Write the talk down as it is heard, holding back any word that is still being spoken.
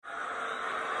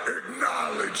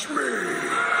Acknowledge me.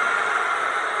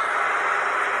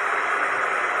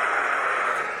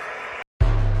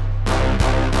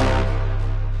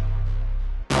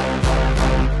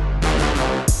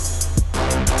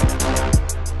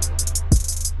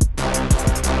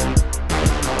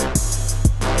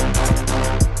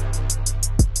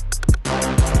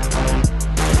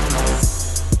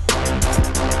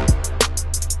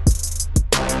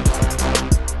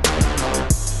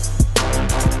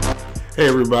 Hey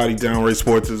everybody, Downright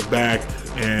Sports is back,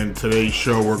 and today's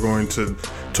show we're going to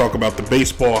talk about the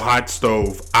baseball hot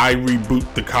stove. I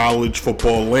reboot the college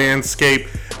football landscape,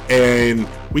 and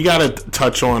we got to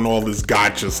touch on all this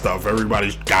gotcha stuff.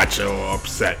 Everybody's gotcha or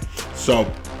upset.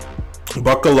 So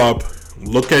buckle up,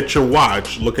 look at your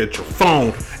watch, look at your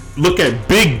phone, look at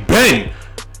Big Ben,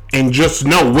 and just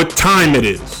know what time it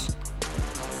is.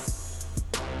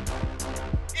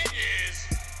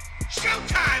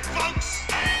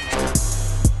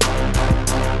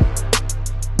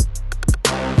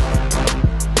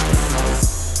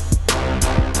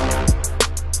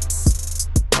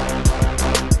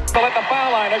 At the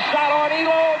foul line, a shot on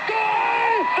Elo.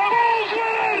 Good! The Bulls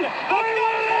win! The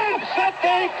win! Set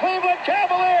the Cleveland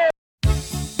Cavaliers!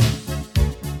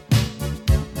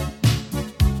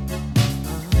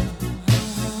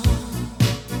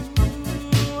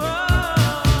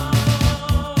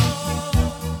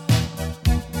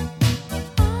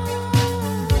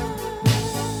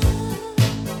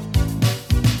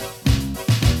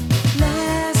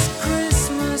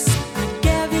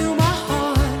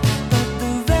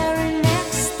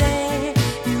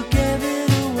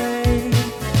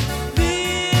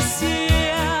 This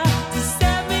year, to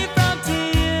 7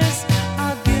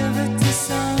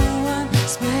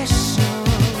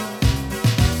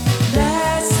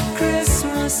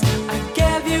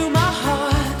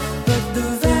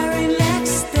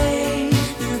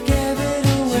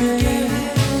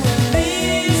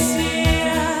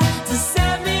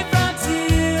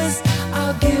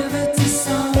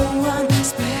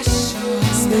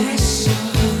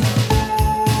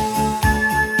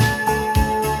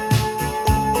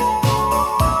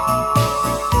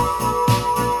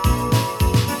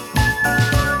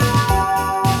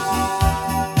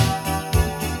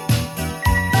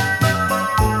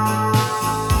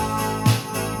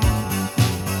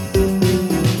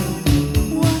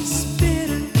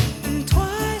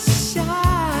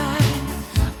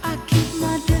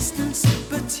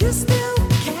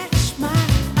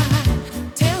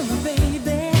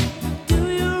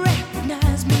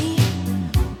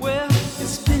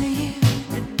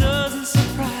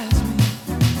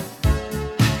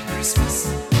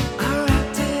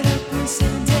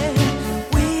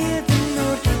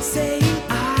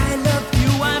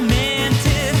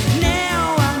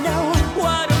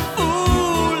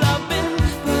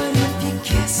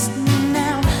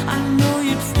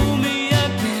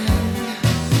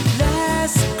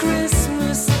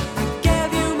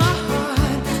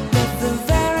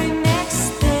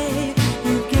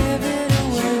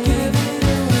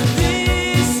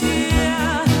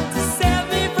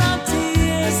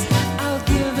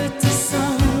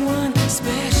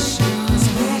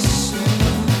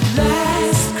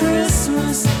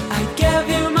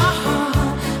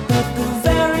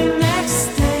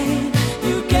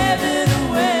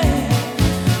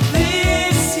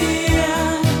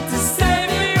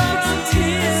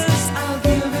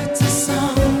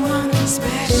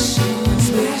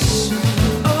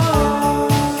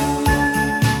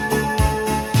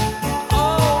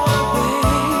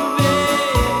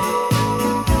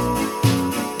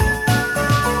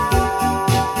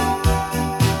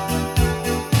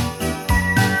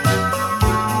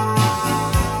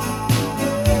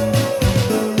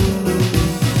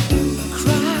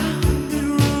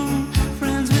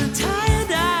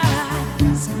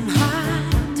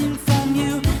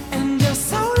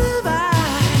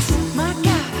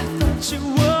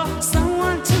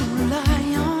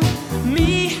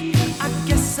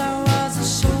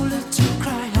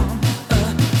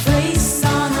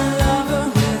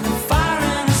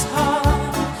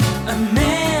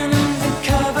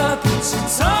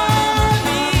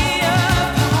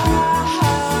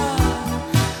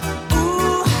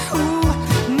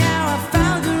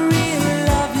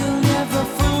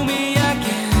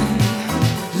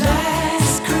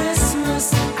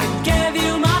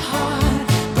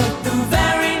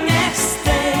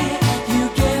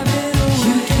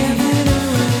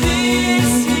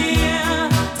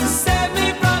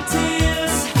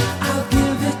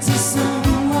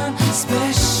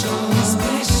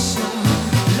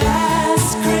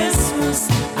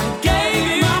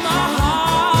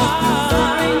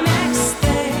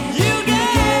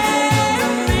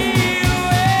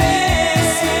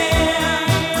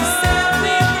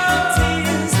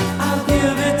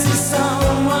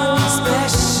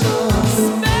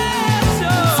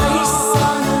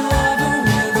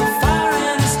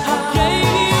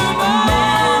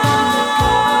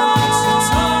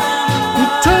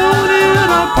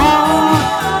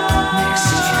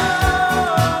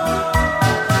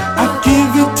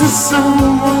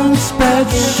 someone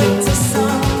special.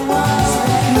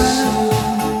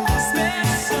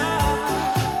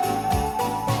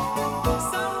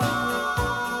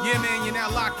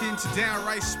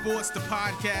 Downright Sports, the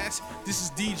podcast. This is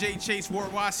DJ Chase,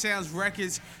 Worldwide Sounds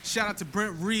Records. Shout out to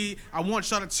Brent Reed. I want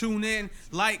y'all to tune in,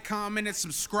 like, comment, and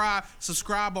subscribe.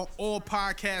 Subscribe on all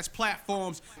podcast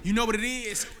platforms. You know what it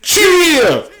is.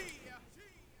 Cheer!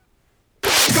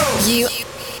 You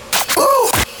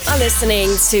are listening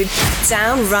to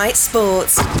Downright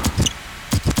Sports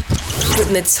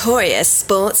with notorious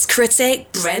sports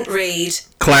critic Brent Reed.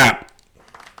 Clap.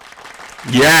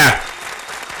 Yeah.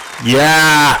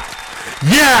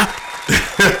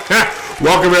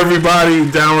 Welcome everybody.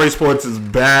 Downright Sports is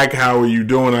back. How are you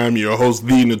doing? I'm your host,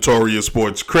 the notorious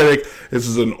sports critic. This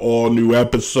is an all new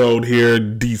episode here,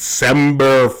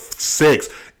 December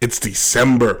 6th. It's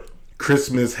December.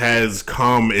 Christmas has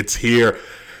come. It's here.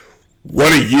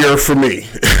 What a year for me.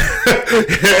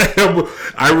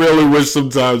 I really wish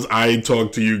sometimes I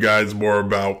talk to you guys more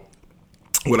about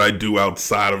what I do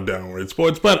outside of Downright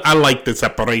Sports, but I like the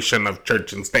separation of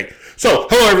church and state. So,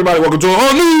 hello everybody, welcome to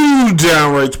all new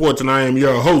Downright Sports, and I am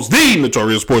your host, the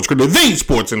notorious sports critic, the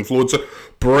sports influencer,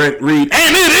 Brent Reed,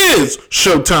 and it is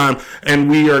showtime,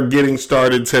 and we are getting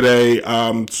started today.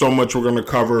 So much we're going to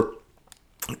cover,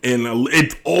 and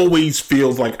it always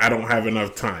feels like I don't have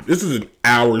enough time. This is an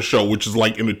hour show, which is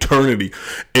like an eternity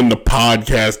in the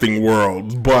podcasting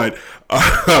world, but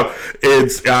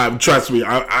it's trust me,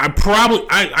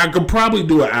 I could probably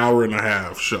do an hour and a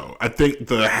half show. I think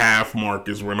the half mark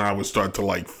is when I would start to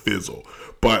like fizzle.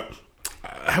 But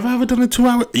have I ever done a 2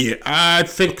 hour? Yeah, I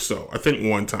think so. I think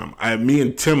one time me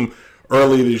and Tim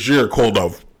earlier this year called a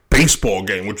baseball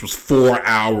game, which was 4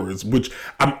 hours, which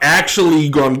I'm actually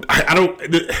going,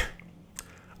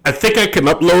 I think I can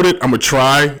upload it. I'm going to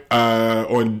try.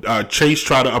 Chase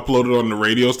tried to upload it on the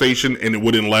radio station, and it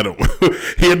wouldn't let him.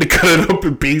 He had to cut it up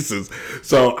in pieces.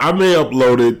 So I may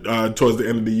upload it towards the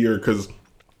end of the year, because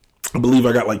I believe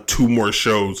I got like 2 more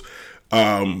shows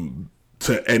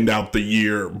to end out the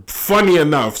year. Funny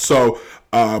enough, so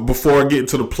before I get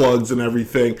into the plugs and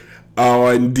everything,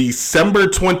 on December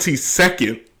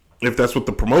 22nd, if that's what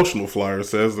the promotional flyer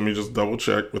says, let me just double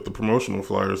check what the promotional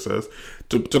flyer says.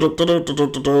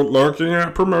 Looking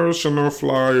at promotional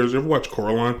flyers. You ever watch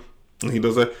Coraline? And he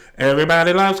does that.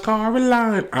 Everybody loves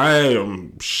Coraline. I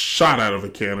am shot out of a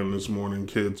cannon this morning,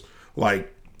 kids.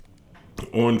 Like,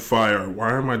 on fire.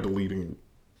 Why am I deleting?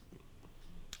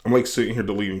 I'm like sitting here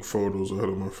deleting photos ahead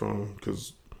of my phone,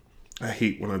 because I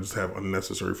hate when I just have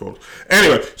unnecessary photos.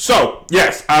 Anyway, so,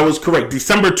 yes, I was correct.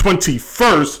 December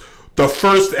 21st. The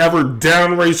first ever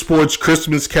Downright Sports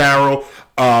Christmas Carol.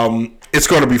 It's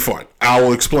going to be fun. I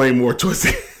will explain more towards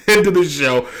the end of the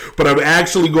show. But I'm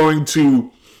actually going to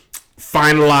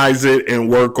finalize it and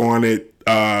work on it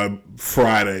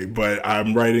Friday. But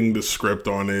I'm writing the script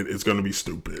on it. It's going to be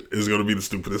stupid. It's going to be the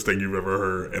stupidest thing you've ever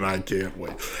heard. And I can't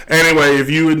wait. Anyway, if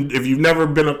you've never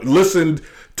listened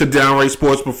to Downright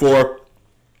Sports before,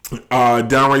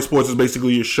 Downright Sports is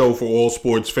basically a show for all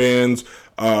sports fans.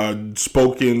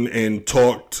 Spoken and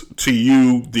talked to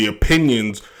you the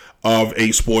opinions of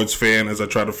a sports fan as I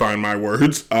try to find my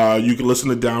words. You can listen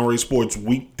to Downright Sports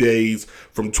weekdays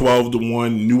from 12 to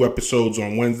 1. New episodes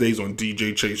on Wednesdays on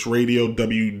DJ Chase Radio,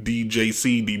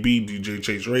 WDJCDB, DJ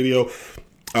Chase Radio.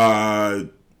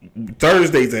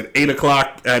 Thursdays at 8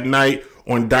 o'clock at night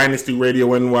on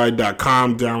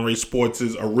DynastyRadioNY.com. Downright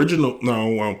Sports'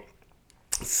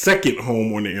 second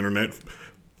home on the internet.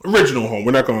 Original home.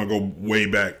 We're not going to go way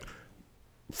back.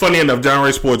 Funny enough,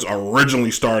 Downright Sports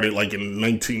originally started like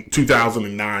in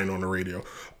 2009 on the radio.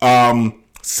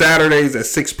 Saturdays at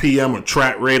 6 p.m. on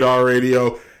Track Radar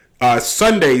Radio.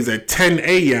 Sundays at 10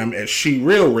 a.m. at She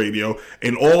Real Radio.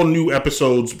 And all new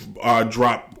episodes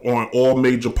drop on all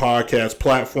major podcast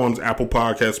platforms, Apple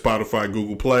Podcasts, Spotify,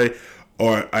 Google Play,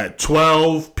 or at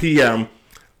 12 p.m.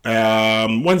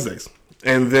 Wednesdays.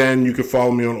 And then you can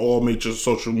follow me on all major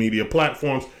social media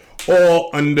platforms, all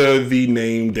under the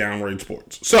name Downright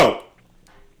Sports. So,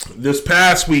 this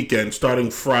past weekend,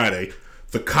 starting Friday,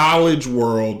 the college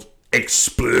world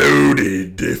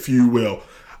exploded, if you will.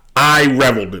 I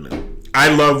reveled in it. I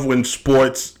love when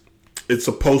sports, it's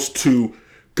supposed to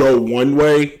go one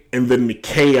way, and then the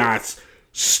chaos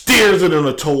steers it in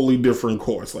a totally different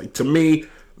course. Like, to me,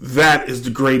 that's the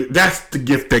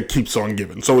gift that keeps on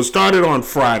giving. So, it started on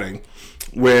Friday,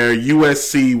 where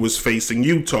USC was facing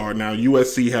Utah. Now,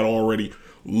 USC had already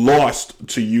lost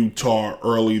to Utah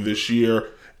early this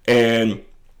year, and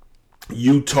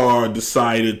Utah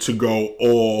decided to go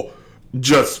all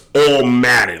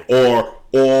Madden, or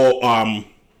all,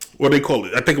 what do they call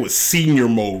it? I think it was senior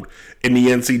mode in the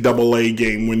NCAA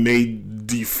game when they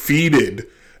defeated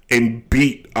and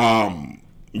beat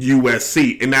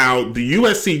USC. And now the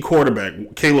USC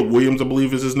quarterback, Caleb Williams, I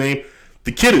believe is his name.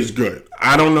 The kid is good.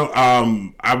 I don't know.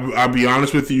 I'll be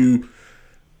honest with you.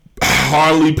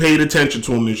 Hardly paid attention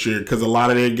to him this year because a lot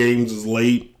of their games is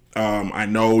late. I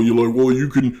know you're like, well, you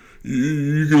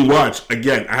can watch.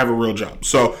 Again, I have a real job.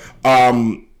 So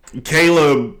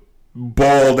Caleb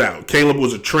balled out. Caleb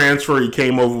was a transfer. He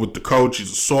came over with the coach.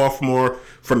 He's a sophomore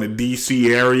from the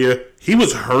DC area. He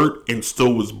was hurt and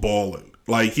still was balling.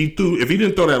 Like, if he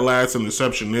didn't throw that last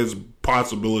interception, there's a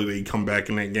possibility he'd come back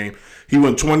in that game. He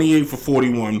went 28 for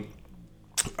 41,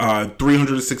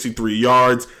 363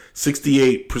 yards,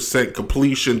 68%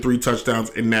 completion, 3 touchdowns,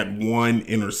 and that 1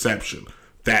 interception.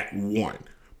 That one.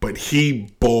 But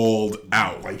he balled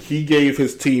out. Like, he gave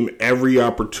his team every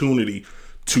opportunity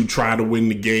to try to win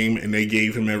the game, and they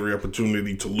gave him every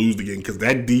opportunity to lose the game because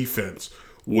that defense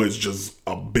was just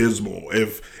abysmal.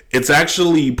 If it's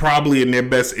actually probably in their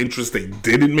best interest they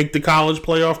didn't make the college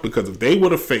playoff, because if they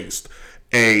would have faced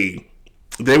they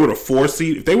would have 4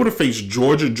 seed. If they would have faced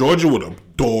Georgia, Georgia would have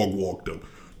dog walked them.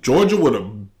 Georgia would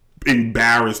have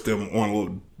embarrassed them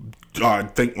on I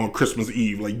think on Christmas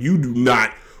Eve. Like, you do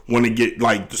not want to get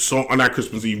like the song on not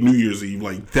Christmas Eve, New Year's Eve.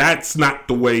 Like, that's not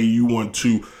the way you want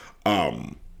to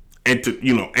enter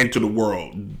the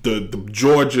world. The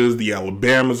Georgias, the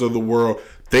Alabamas of the world,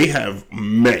 they have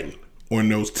men on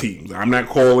those teams. I'm not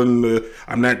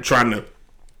trying to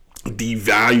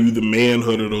devalue the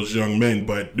manhood of those young men,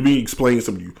 but let me explain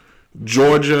something to you.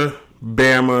 Georgia,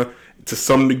 Bama, to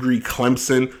some degree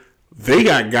Clemson, they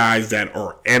got guys that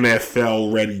are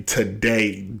NFL ready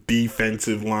today,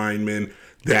 defensive linemen,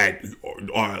 that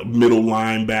are middle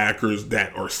linebackers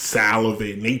that are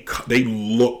salivating. They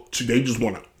just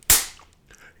want to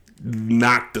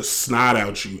knock the snot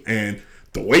out you. And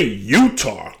the way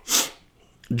Utah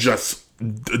just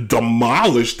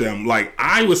demolished them, like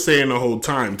I was saying the whole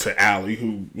time to Allie,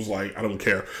 who was like, I don't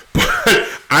care. But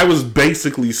I was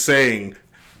basically saying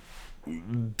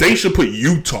they should put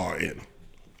Utah in.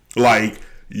 Like,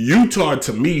 Utah,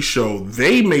 to me,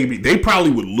 they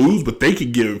probably would lose, but they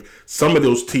could give some of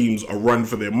those teams a run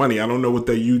for their money. I don't know what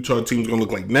that Utah team's going to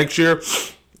look like next year,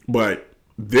 but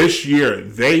this year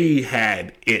they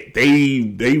had it.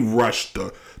 They rushed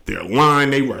their line,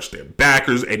 they rushed their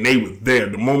backers, and they were there.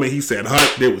 The moment he said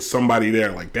Hunt, there was somebody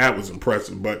there. Like, that was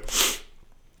impressive. But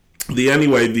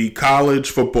the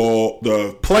college football,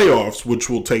 the playoffs, which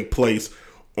will take place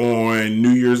on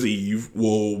New Year's Eve,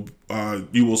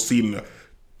 you will see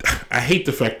I hate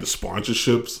the fact that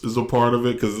sponsorships is a part of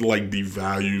it because it like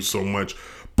devalues so much.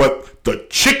 But the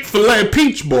Chick-fil-A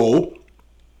Peach Bowl,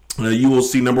 you will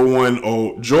see number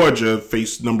 1 Georgia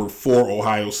face number 4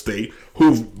 Ohio State,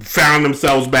 who found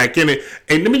themselves back in it.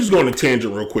 And let me just go on a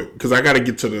tangent real quick because I got to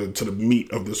get to the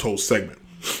meat of this whole segment.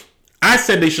 I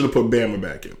said they should have put Bama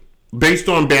back in based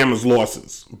on Bama's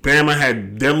losses.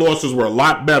 Their losses were a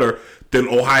lot better than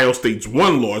Ohio State's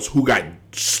 1 loss, who got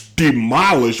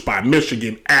demolished by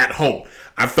Michigan at home.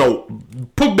 I felt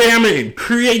put Bama in,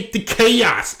 create the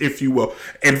chaos, if you will.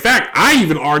 In fact, I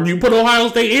even argue put Ohio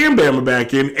State and Bama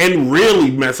back in and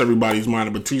really mess everybody's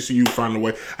mind. But TCU found a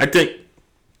way. I think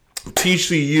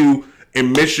TCU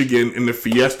and Michigan in the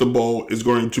Fiesta Bowl is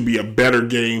going to be a better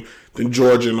game than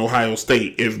Georgia and Ohio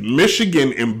State. If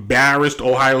Michigan embarrassed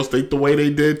Ohio State the way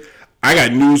they did, I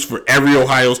got news for every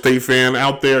Ohio State fan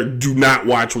out there. Do not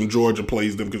watch when Georgia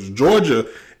plays them, because Georgia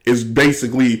is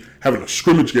basically having a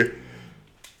scrimmage game.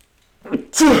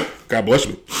 God bless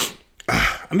me.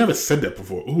 I never said that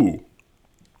before. Ooh.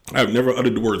 I've never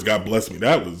uttered the words God bless me.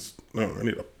 I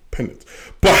need a penance.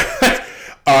 But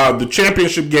the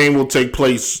championship game will take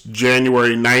place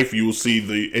January 9th. You will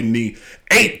see in the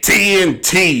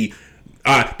AT&T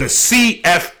the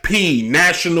CFP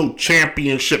National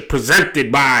Championship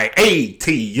presented by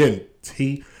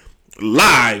AT&T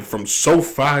live from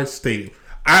SoFi Stadium.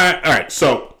 All right,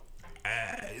 so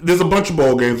there's a bunch of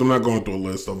bowl games. I'm not going through a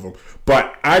list of them,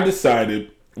 but I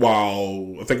decided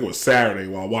I think it was Saturday,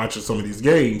 while watching some of these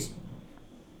games,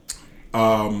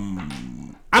 I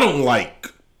don't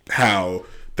like how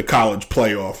the college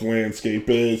playoff landscape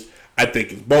is. I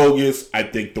think it's bogus. I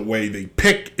think the way they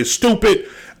pick is stupid.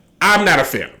 I'm not a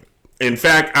fan of it. In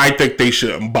fact, I think they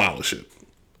should abolish it.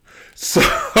 So,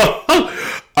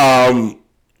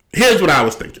 here's what I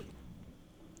was thinking.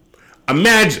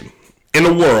 Imagine in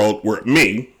a world where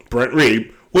me, Brent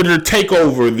Reed, would take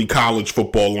over the college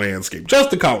football landscape.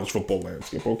 Just the college football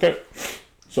landscape, okay?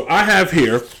 So I have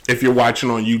here, if you're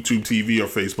watching on YouTube TV or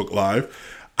Facebook Live,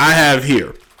 I have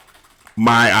here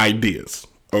my ideas,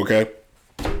 okay?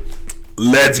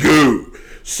 Let's go.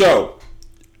 So,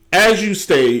 as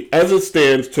it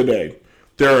stands today,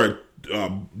 there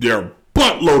are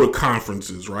buttload of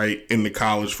conferences, right, in the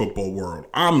college football world.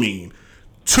 I mean,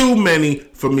 too many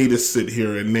for me to sit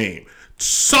here and name.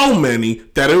 So many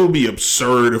that it would be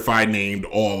absurd if I named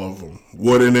all of them,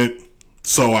 wouldn't it?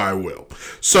 So I will.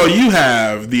 So you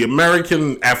have the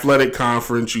American Athletic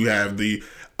Conference, you have the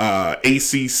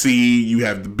ACC, you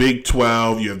have the Big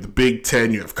 12, you have the Big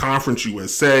 10, you have Conference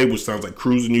USA, which sounds like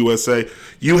Cruising USA.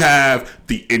 You have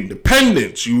the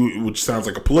Independents, which sounds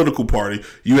like a political party.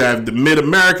 You have the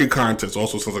Mid-American Contest,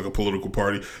 also sounds like a political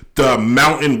party. The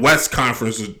Mountain West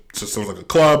Conference, just sounds like a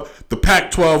club. The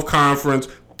Pac-12 Conference,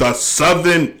 the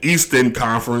Southern Eastern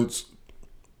Conference.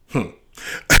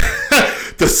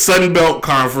 The Sun Belt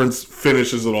Conference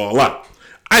finishes it all up.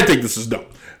 I think this is dumb.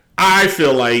 I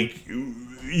feel like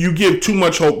you give too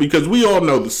much hope because we all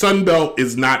know the Sun Belt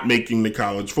is not making the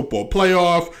college football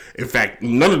playoff. In fact,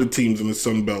 none of the teams in the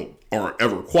Sun Belt are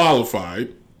ever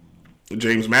qualified.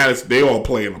 James Madison, they all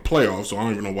play in a playoff, so I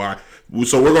don't even know why.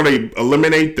 So we're going to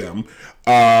eliminate them.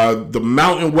 The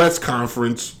Mountain West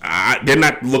Conference, they're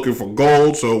not looking for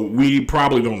gold, so we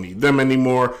probably don't need them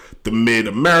anymore. The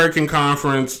Mid-American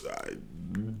Conference,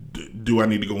 do I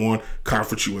need to go on?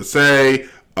 Conference USA,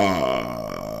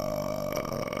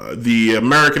 the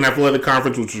American Athletic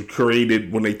Conference, which was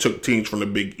created when they took teams from the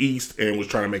Big East and was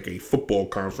trying to make a football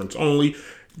conference only,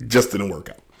 just didn't work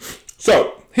out.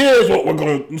 So here's what we're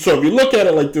going. So if you look at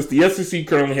it like this, the SEC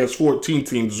currently has 14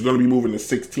 teams. It's going to be moving to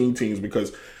 16 teams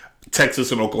because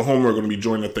Texas and Oklahoma are going to be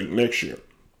joined, I think, next year.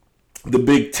 The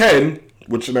Big 10,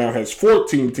 which now has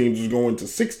 14 teams, is going to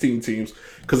 16 teams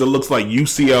because it looks like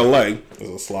UCLA,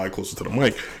 there's a slide closer to the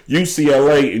mic,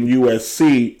 UCLA and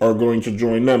USC are going to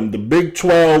join them. The Big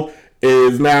 12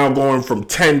 is now going from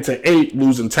 10 to 8,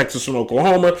 losing Texas and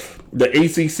Oklahoma. The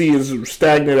ACC is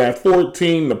stagnant at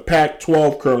 14. The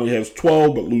Pac-12 currently has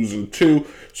 12, but losing 2,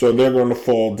 so they're going to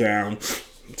fall down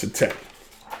to 10.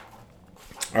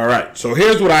 All right, so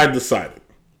here's what I decided.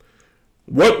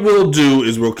 What we'll do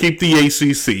is we'll keep the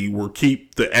ACC, we'll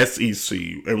keep the SEC,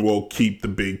 and we'll keep the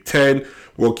Big 10.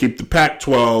 We'll keep the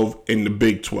Pac-12 and the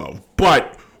Big 12.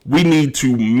 But we need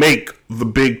to make the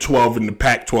Big 12 and the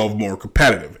Pac-12 more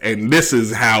competitive. And this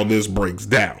is how this breaks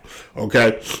down.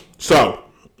 Okay? So,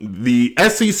 the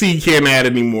SEC can't add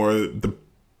anymore, the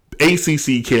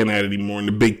ACC can't add anymore, and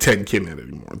the Big 10 can't add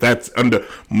anymore. That's under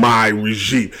my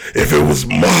regime. If it was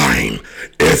mine,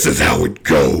 this is how it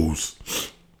goes.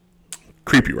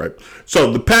 Creepy, right?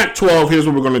 So the Pac-12, here's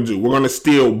what we're going to do. We're going to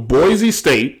steal Boise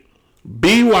State,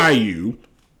 BYU,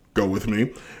 go with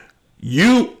me,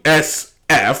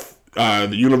 USF, the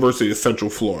University of Central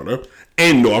Florida,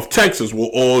 and North Texas will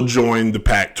all join the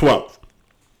Pac-12.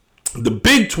 The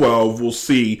Big 12 will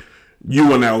see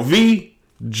UNLV,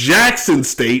 Jackson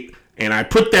State, and I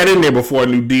put that in there before I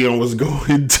knew Dion was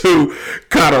going to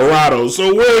Colorado.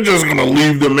 So we're just going to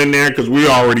leave them in there because we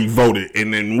already voted.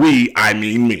 And then we, I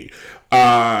mean me.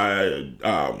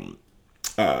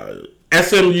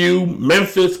 SMU,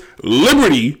 Memphis,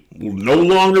 Liberty will no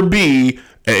longer be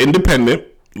an independent.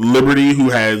 Liberty, who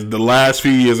has the last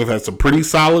few years have had some pretty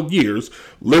solid years,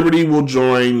 Liberty will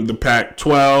join the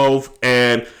Pac-12,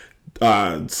 and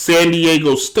San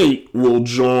Diego State will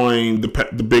join the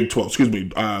Big 12.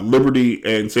 Liberty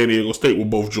and San Diego State will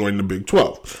both join the Big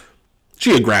 12.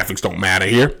 Geographics don't matter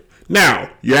here. Now,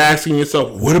 you're asking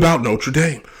yourself, what about Notre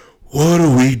Dame? What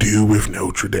do we do with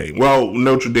Notre Dame? Well,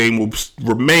 Notre Dame will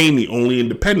remain the only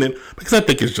independent because I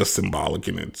think it's just symbolic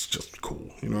and it's just cool.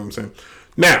 You know what I'm saying?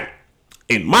 Now,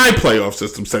 in my playoff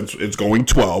system, since it's going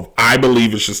 12, I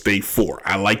believe it should stay 4.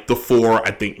 I like the 4.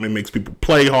 I think it makes people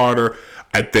play harder.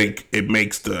 I think it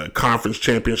makes the conference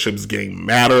championships game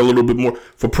matter a little bit more.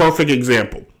 For perfect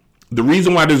example, the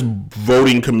reason why this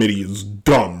voting committee is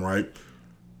dumb, right?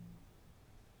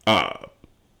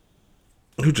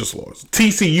 Who just lost?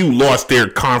 TCU lost their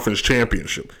conference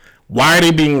championship. Why are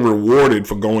they being rewarded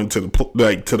for going to the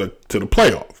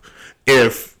playoff?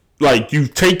 If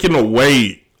you've taken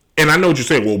away, and I know what you're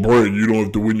saying. Well, Brian, you don't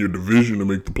have to win your division to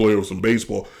make the playoffs in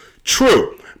baseball.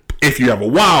 True, if you have a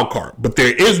wild card, but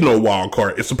there is no wild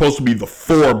card. It's supposed to be the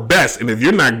 4 best, and if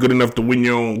you're not good enough to win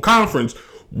your own conference,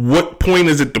 what point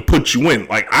is it to put you in?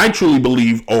 I truly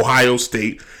believe Ohio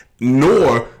State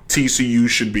nor TCU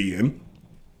should be in.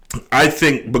 I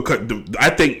think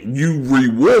you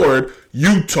reward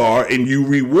Utah and you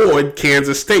reward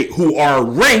Kansas State, who are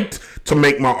ranked, to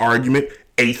make my argument,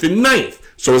 8th and 9th.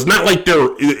 So it's not like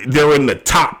they're in the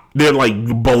top. They're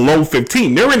below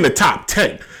 15. They're in the top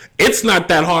 10. It's not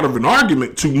that hard of an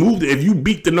argument to move. If you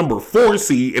beat the number 4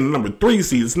 seed and the number 3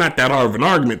 seed, it's not that hard of an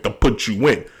argument to put you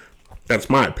in. That's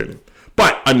my opinion.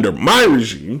 But under my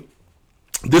regime,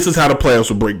 this is how the playoffs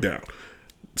will break down.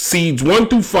 Seeds 1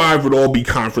 through 5 would all be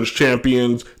conference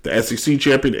champions. The SEC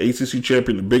champion, the ACC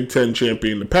champion, the Big Ten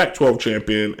champion, the Pac-12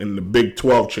 champion, and the Big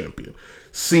 12 champion.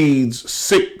 Seeds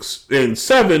 6 and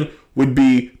 7 would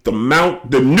be the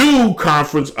new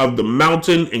conference of the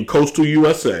Mountain and Coastal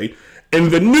USA,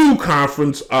 and the new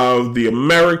conference of the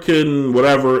American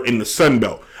whatever in the Sun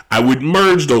Belt. I would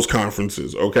merge those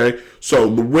conferences, okay? So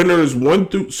the winners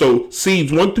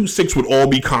seeds 1 through 6 would all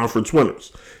be conference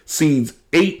winners. Seeds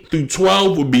 8 through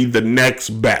 12 would be the next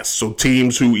best. So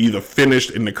teams who either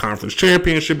finished in the conference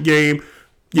championship game,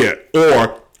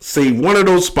 or save one of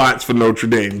those spots for Notre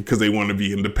Dame because they want to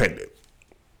be independent,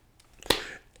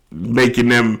 making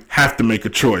them have to make a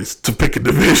choice to pick a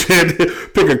division,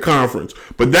 pick a conference.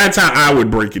 But that's how I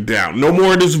would break it down. No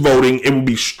more of this voting. It would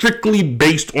be strictly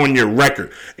based on your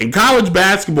record. In college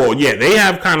basketball, they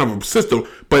have kind of a system,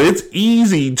 but it's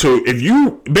easy to, in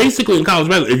college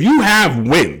basketball, if you have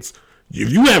wins,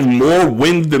 if you have more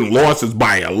wins than losses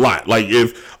by a lot, like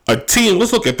if a team,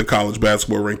 let's look at the college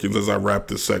basketball rankings as I wrap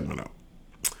this segment up.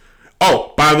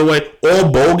 Oh, by the way,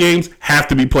 all bowl games have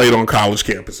to be played on college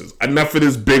campuses. Enough of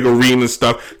this big arena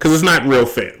stuff, because it's not real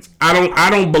fans. I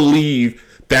don't believe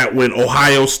that when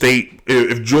Ohio State,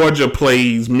 if Georgia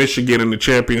plays Michigan in the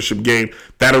championship game,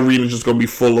 that arena is just going to be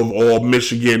full of all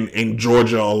Michigan and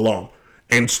Georgia alone.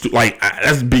 And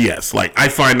that's BS. Like, I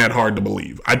find that hard to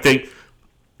believe. I think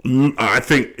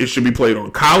it should be played on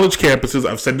college campuses.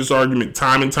 I've said this argument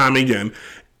time and time again.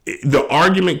 The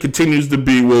argument continues to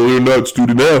be, well, they're not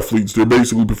student athletes. They're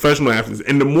basically professional athletes.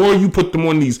 And the more you put them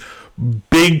on these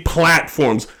big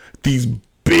platforms, these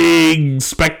big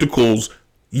spectacles,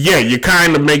 you're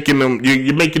kind of making them,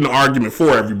 you're making the argument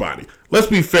for everybody. Let's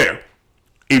be fair.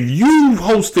 If you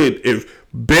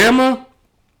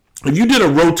did a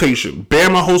rotation,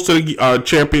 Bama hosted a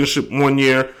championship one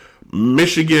year,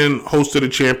 Michigan hosted a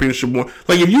championship one.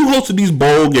 Like, if you hosted these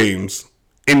bowl games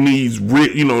in these,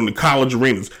 in the college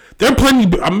arenas, there are plenty.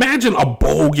 Imagine a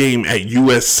bowl game at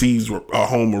USC's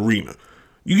home arena.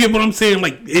 You get what I'm saying?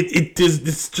 Like,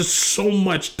 it's just so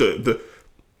much. The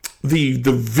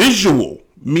visual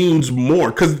means more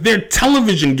because they're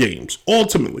television games.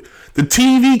 Ultimately, the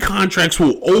TV contracts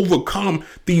will overcome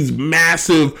these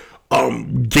massive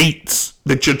gates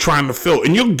that you're trying to fill,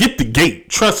 and you'll get the gate.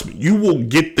 Trust me, you will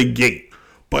get the gate.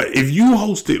 But if you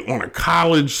host it on a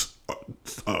college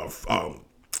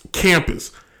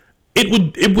campus,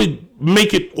 it would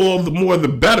make it all the more the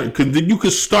better, because then you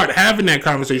could start having that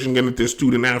conversation again with their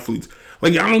student athletes.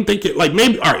 Like, I don't think it, like,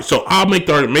 maybe, all right, so I'll make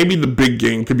the argument, maybe the big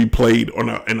game could be played in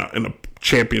a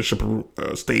championship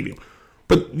stadium.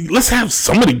 But let's have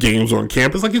some of the games on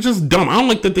campus. Like, it's just dumb. I don't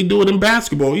like that they do it in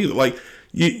basketball either. Like,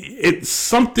 it's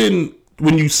something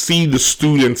when you see the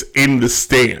students in the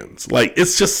stands. Like,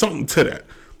 it's just something to that.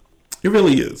 It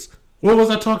really is. What was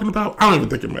I talking about? I don't even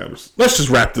think it matters. Let's just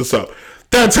wrap this up.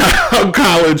 That's how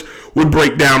college would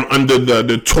break down under the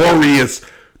notorious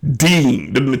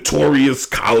dean, the notorious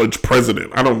college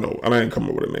president. I don't know. I didn't come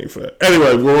up with a name for that.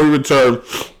 Anyway, when we return,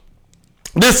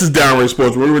 this is Downright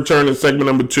Sports. When we return in segment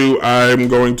number 2, I'm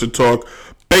going to talk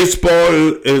baseball.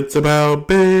 It's about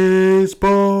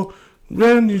baseball. I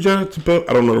don't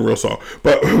know the real song,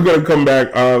 but we're going to come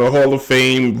back. The Hall of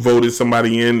Fame voted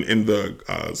somebody in the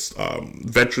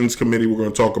Veterans Committee. We're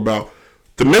going to talk about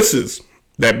the misses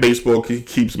that baseball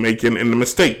keeps making and the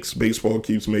mistakes baseball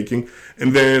keeps making.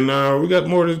 And then we got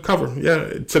more to cover.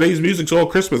 Yeah, today's music's all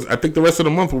Christmas. I think the rest of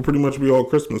the month will pretty much be all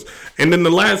Christmas. And then the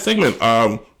last segment,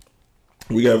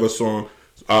 we have a song.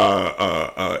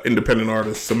 Independent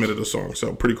artist submitted a song,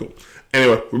 so pretty cool.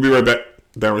 Anyway, we'll be right back.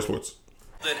 Downright Sports.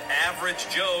 That Average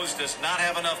Joe's does not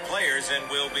have enough players and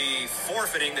will be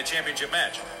forfeiting the championship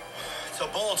match. It's a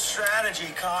bold strategy,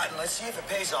 Cotton. Let's see if it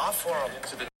pays off for them.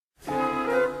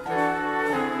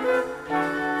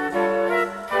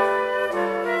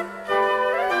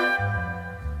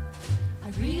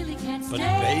 But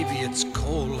baby, it's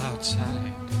cold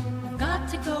outside. Got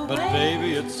to go but away.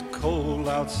 Baby, it's cold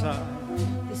outside.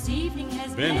 This evening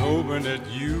has been hoping that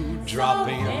you drop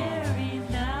in.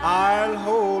 Nice. I'll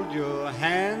hold your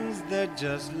hands, they're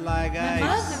just like My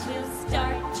ice. mother will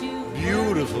start to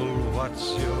Beautiful,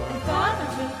 what's your father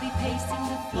will be pacing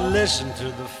the floor. Listen to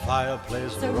the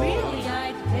fireplace So roar. really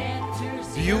I'd better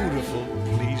start. Beautiful,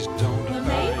 please don't Well,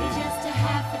 maybe hurry. just a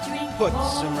half a drink Put more.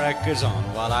 some records on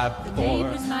while I The pour.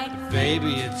 neighbors might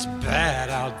Baby, it's bad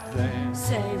out there.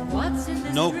 say what's in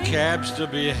this No drink? cabs to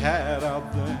be had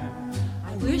out there.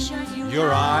 I wish I knew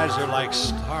Your how eyes are like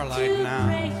starlight to now.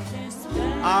 break this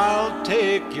spell. I'll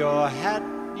take your hat,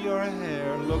 your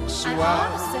hair looks I swell.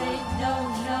 ought to say no,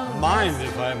 no. Mind yes.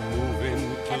 if I move in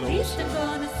At least close? I'm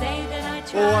gonna say that I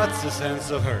What's the sense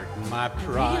of hurting my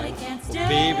pride? really can't Oh, stay.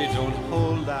 baby, don't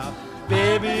hold out.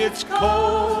 Baby, it's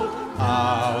cold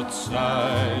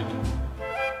outside.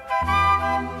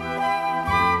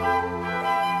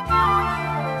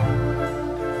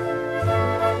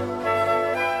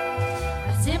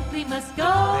 I simply must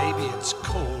go. Baby, it's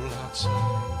cold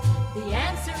outside. The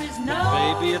answer is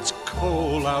no. Baby, it's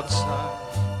cold outside.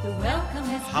 The welcome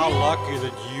has How been lucky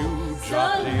that you so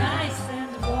dropped in. nice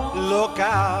and warm. Look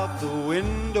out the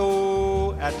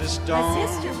window at the My storm.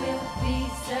 sister will be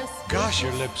suspicious. Gosh,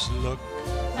 your lips look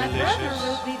My brother will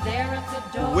delicious. be there at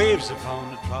the door. Waves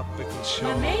upon the tropical My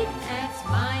shore. maiden aunt's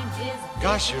mind is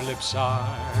Gosh, your lips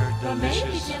are Or maybe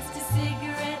delicious. just a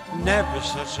cigarette. Never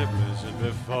such a blizzard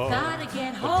before. Gotta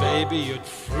get But home. baby, you'd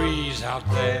freeze out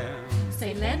there.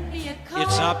 Say, lend me a coat.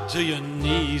 It's up to your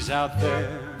knees out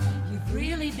there. You've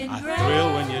really been I great.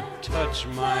 thrill when you touch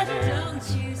my But hair. don't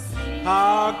you see?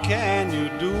 How can you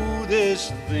do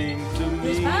this thing to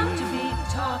There's me? bound to be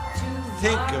talk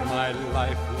Think tomorrow. of my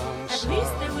lifelong At least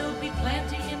sorrow. there will be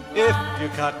plenty in If pride. you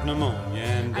got pneumonia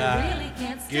and I die, really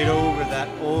can't get stay. over that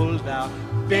old doubt.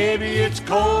 Baby, it's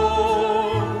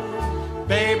cold.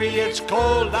 Baby, it's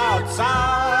cold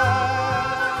outside.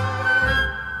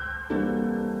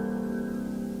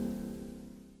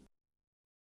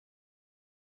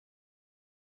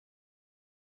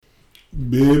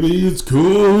 Baby, it's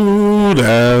cold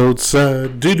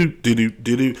outside.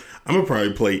 Do-do-do-do-do-do. I'm gonna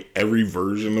probably play every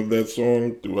version of that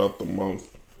song throughout the month.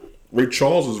 Ray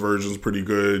Charles's version's pretty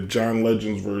good. John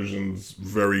Legend's version's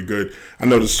very good. I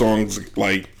know the song's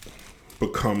like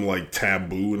become like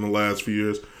taboo in the last few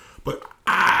years, but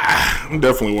I'm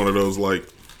definitely one of those like,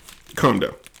 calm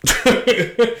down.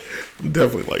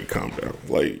 Definitely like calm down.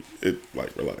 Like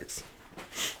relax.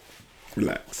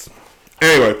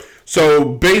 Anyway, so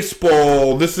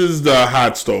baseball, this is the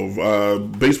hot stove.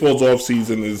 Baseball's off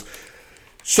season is,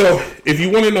 so if you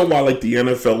want to know why like the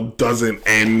NFL doesn't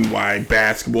end, why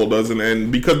basketball doesn't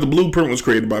end, because the blueprint was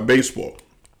created by baseball.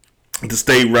 To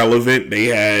stay relevant, they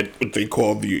had what they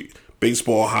call the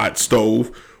baseball hot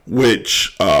stove,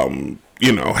 which had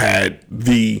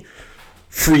the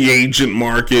free agent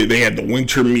market. They had the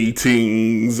winter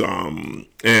meetings, and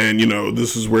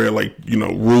this is where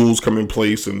rules come in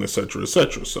place and et cetera, et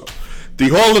cetera. So the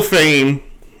Hall of Fame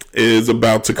is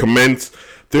about to commence.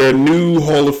 There are new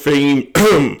Hall of Fame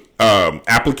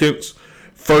applicants.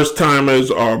 First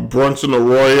timers are Bronson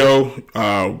Arroyo,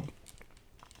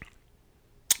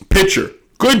 pitcher,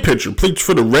 good pitcher, played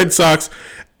for the Red Sox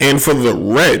and for the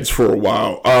Reds for a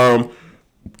while.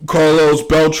 Carlos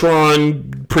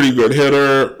Beltran, pretty good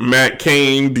hitter. Matt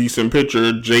Cain, decent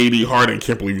pitcher. J.D. Harding,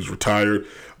 can't believe he's retired.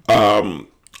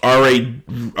 R.A.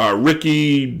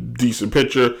 Ricky, decent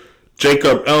pitcher.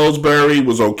 Jacob Ellsbury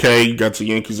was okay. Got to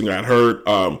Yankees and got hurt.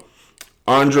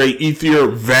 Andre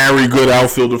Ethier, very good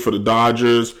outfielder for the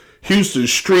Dodgers. Houston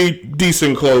Street,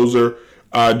 decent closer.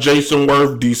 Jason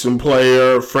Worth, decent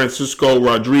player. Francisco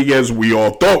Rodriguez, we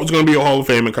all thought was going to be a Hall of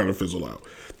Fame and kind of fizzled out.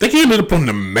 They ended up on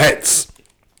the Mets.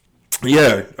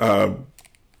 Yeah,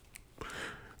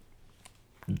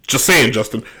 just saying,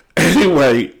 Justin.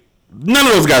 Anyway, none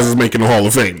of those guys is making the Hall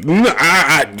of Fame.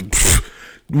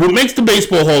 What makes the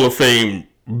Baseball Hall of Fame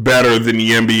better than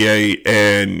the NBA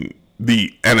and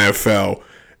the NFL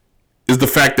is the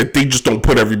fact that they just don't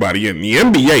put everybody in. The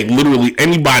NBA, literally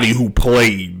anybody who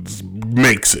plays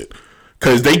makes it.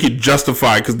 Because they could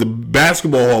justify, because the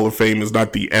Basketball Hall of Fame is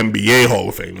not the NBA Hall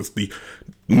of Fame. It's the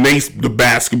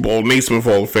Basketball Naismith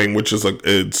Hall of Fame, which is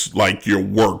it's like your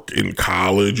work in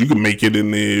college. You can make it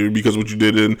in there because what you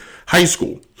did in high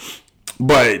school.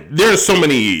 But there's so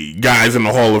many guys in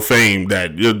the Hall of Fame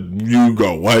that you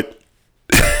go, what?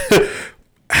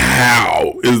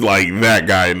 How is like that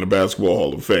guy in the Basketball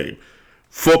Hall of Fame?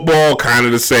 Football, kind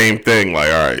of the same thing. Like,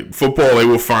 all right, football, they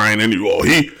were fine. And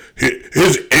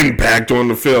his impact on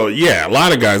the field. Yeah, a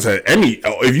lot of guys had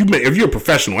if you're a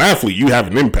professional athlete, you have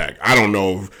an impact. I don't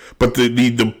know, but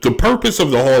the purpose of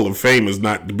the Hall of Fame is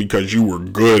not because you were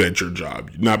good at your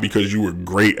job, not because you were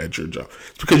great at your job.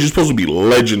 It's because you're supposed to be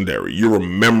legendary. You're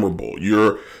memorable.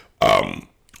 You're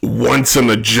once in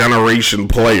a generation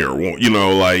player.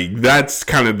 Like that's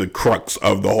kind of the crux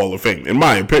of the Hall of Fame, in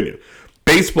my opinion.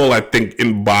 Baseball, I think,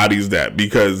 embodies that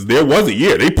because there was a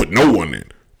year they put no one in.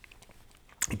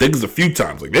 I think it's a few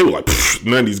times. Like they were like,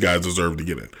 none of these guys deserve to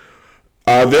get in.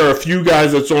 There are a few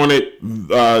guys that's on it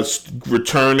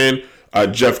returning.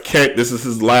 Jeff Kent, this is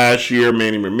his last year.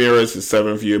 Manny Ramirez, his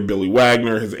 7th year. Billy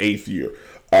Wagner, his 8th year.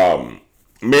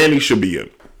 Manny should be in.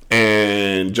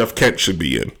 And Jeff Kent should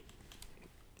be in.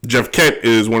 Jeff Kent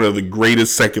is one of the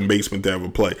greatest second basemen to ever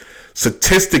play.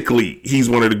 Statistically, he's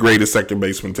one of the greatest second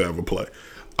basemen to ever play.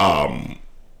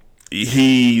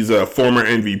 He's a former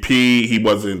MVP. He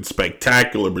wasn't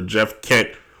spectacular, but Jeff Kent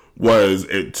was,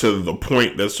 to the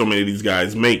point that so many of these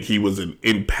guys make, he was an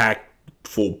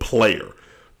impactful player.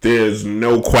 There's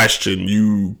no question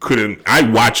you couldn't. I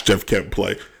watched Jeff Kent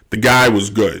play. The guy was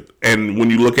good. And when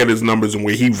you look at his numbers and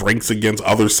where he ranks against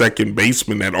other second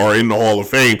basemen that are in the Hall of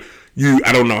Fame,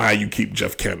 I don't know how you keep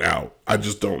Jeff Kent out. I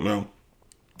just don't know.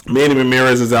 Manny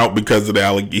Ramirez is out because of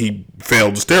he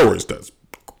failed the steroids test,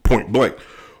 point blank.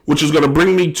 Which is going to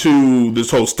bring me to this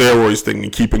whole steroids thing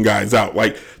and keeping guys out.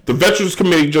 Like, the Veterans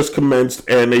Committee just commenced,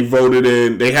 and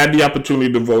they had the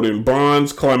opportunity to vote in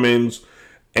Bonds, Clemens,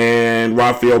 and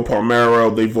Rafael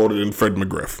Palmeiro. They voted in Fred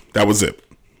McGriff. That was it.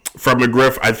 Fred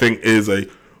McGriff, I think,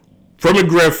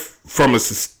 from a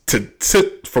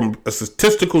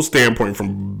statistical standpoint,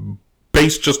 from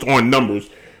based just on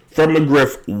numbers, Fred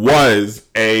McGriff was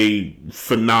a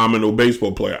phenomenal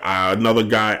baseball player. Another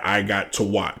guy I got to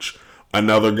watch.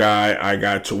 Another guy I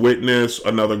got to witness.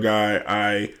 Another guy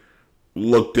I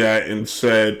looked at and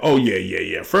said, oh,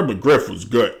 yeah. Fred McGriff was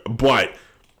good. But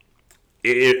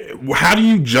how do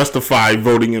you justify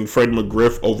voting in Fred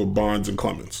McGriff over Bonds and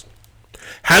Clemens?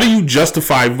 How do you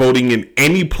justify voting in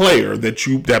any player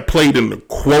that played in the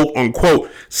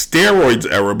quote-unquote steroids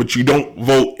era, but you don't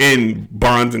vote in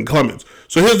Bonds and Clemens?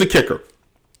 So here's the kicker.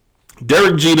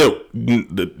 Derek Jeter,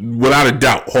 without a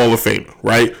doubt, Hall of Famer,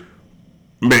 right?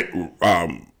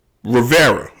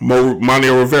 Rivera, Manny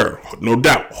Rivera, no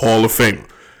doubt, Hall of Famer.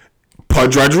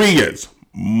 Pudge Rodriguez,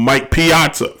 Mike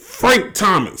Piazza, Frank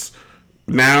Thomas,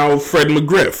 now Fred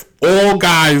McGriff, all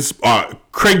guys,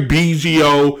 Craig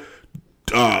Biggio,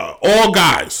 all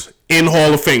guys in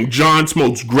Hall of Fame. John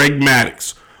Smoltz, Greg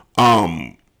Maddux,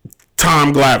 Tom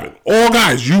Glavine, all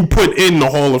guys you put in the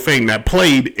Hall of Fame that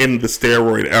played in the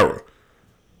steroid era.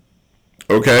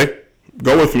 Okay?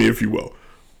 Go with me if you will.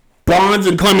 Bonds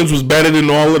and Clemens was better than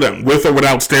all of them, with or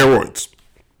without steroids.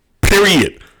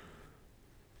 Period.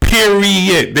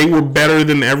 They were better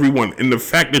than everyone. And the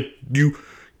fact that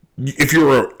if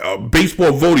you're a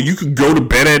baseball voter, you could go to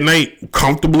bed at night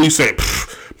comfortably saying,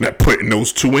 I'm not putting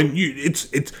those two in.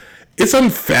 It's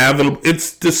unfathomable.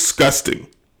 It's disgusting.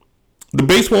 The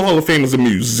Baseball Hall of Fame is a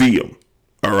museum.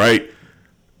 All right?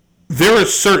 There are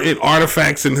certain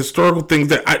artifacts and historical things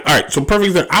that all right, so perfect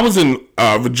example. I was in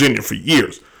Virginia for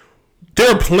years. There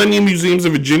are plenty of museums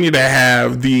in Virginia that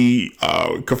have the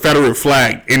Confederate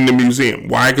flag in the museum.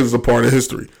 Why? Because it's a part of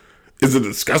history. Is it a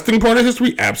disgusting part of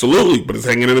history? Absolutely, but it's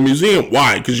hanging in a museum.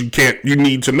 Why? Because you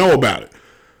need to know about it.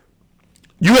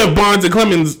 You have Bonds and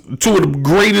Clemens, two of the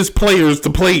greatest players to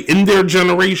play in their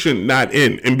generation, not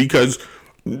in. And because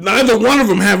neither one of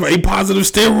them have a positive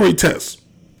steroid test.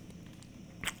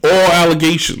 All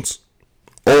allegations.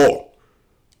 All.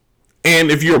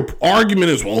 And if your argument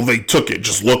is, well, they took it,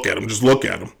 just look at them.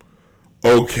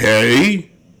 Okay.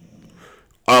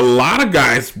 A lot of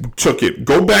guys took it.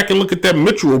 Go back and look at that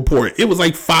Mitchell report. It was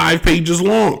like 5 pages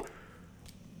long.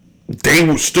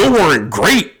 They still weren't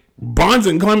great. Bonds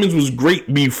and Clemens was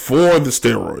great before the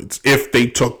steroids, if they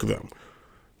took them.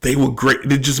 They were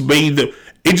great. It just made them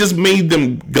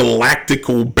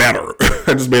galactical better.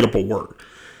 I just made up a word.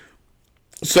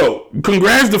 So,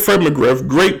 congrats to Fred McGriff,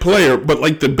 great player, but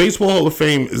like the Baseball Hall of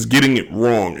Fame is getting it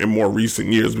wrong in more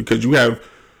recent years because you have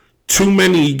too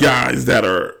many guys that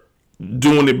are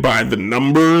doing it by the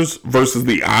numbers versus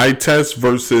the eye test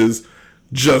versus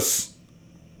just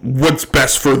what's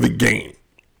best for the game.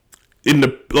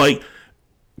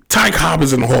 Ty Cobb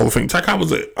is in the Hall of Fame. Ty Cobb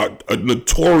was a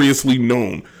notoriously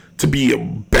known to be a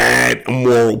bad,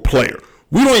 immoral player.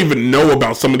 We don't even know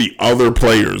about some of the other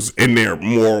players in their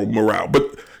moral morale.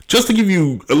 But just to give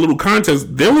you a little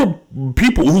context, there were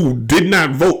people who did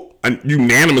not vote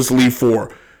unanimously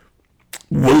for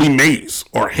Willie Mays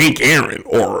or Hank Aaron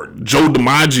or Joe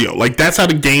DiMaggio. Like, that's how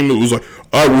the game was like,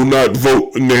 I will not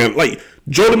vote. And then, like,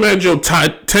 Joe DiMaggio,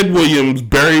 Ted Williams,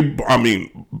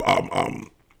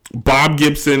 Bob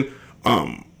Gibson,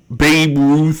 Babe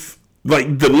Ruth.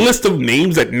 Like, the list of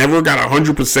names that never got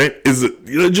 100%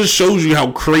 it just shows you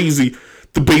how crazy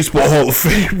the Baseball Hall of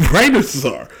Fame writers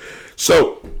are.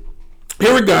 So,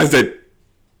 here are guys that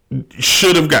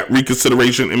should have got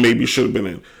reconsideration and maybe should have been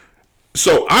in.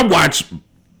 So, I watched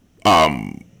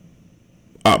Bernie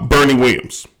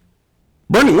Williams.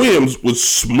 Bernie Williams was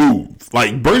smooth.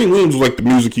 Like, Bernie Williams was like the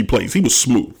music he plays. He was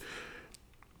smooth.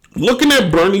 Looking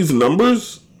at Bernie's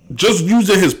numbers, just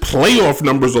using his playoff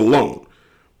numbers alone,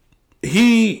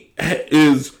 he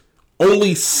is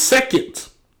only second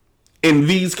in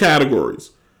these categories.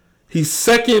 He's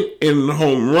second in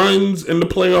home runs in the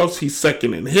playoffs. He's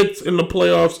second in hits in the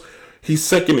playoffs. He's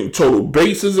second in total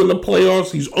bases in the playoffs.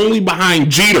 He's only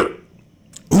behind Jeter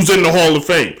who's in the Hall of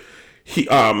Fame.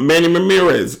 Manny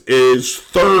Ramirez is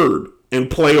third in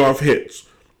playoff hits,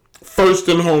 first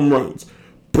in home runs.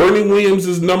 Bernie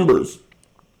Williams' numbers,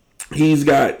 he's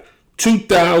got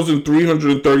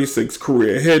 2,336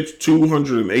 career hits,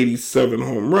 287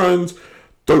 home runs,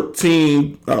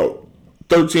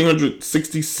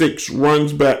 1,366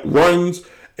 runs,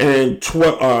 and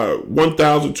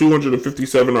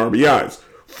 1,257 RBIs.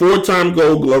 4-time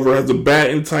Gold Glover, has a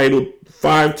batting title,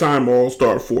 5-time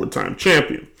All-Star, 4-time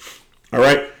champion. All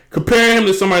right? Compare him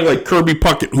to somebody like Kirby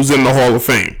Puckett, who's in the Hall of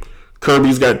Fame.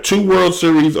 Kirby's got 2 World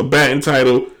Series, a batting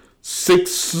title,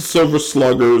 6 Silver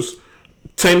Sluggers,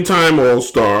 10-time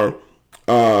All-Star,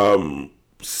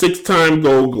 6-time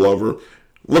Gold Glover.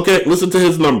 Listen to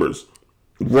his numbers.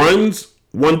 Runs,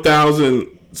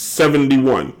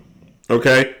 1,071.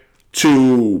 Okay?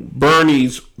 To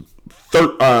Bernie's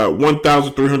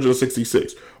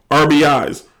 1,366.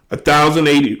 RBIs,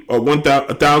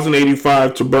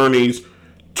 1,085 to Bernie's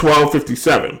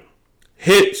 1,257.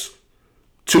 Hits,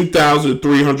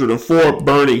 2,304.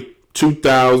 Bernie,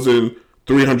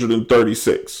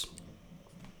 2,336.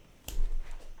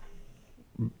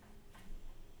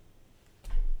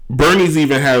 Bernie's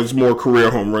even has more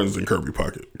career home runs than Kirby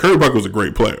Puckett. Kirby Puckett was a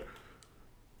great player.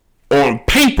 On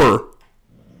paper,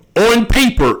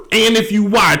 and if you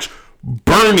watch,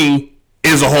 Bernie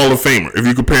is a Hall of Famer if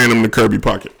you're comparing him to Kirby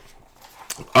Puckett.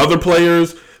 Other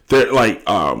players,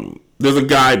 there's a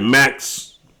guy,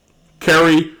 Max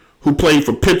Carey, who played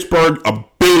for Pittsburgh a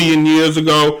billion years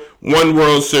ago, won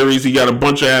World Series. He got a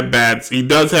bunch of at-bats. He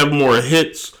does have more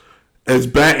hits. His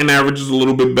batting average is a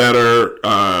little bit better.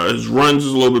 His runs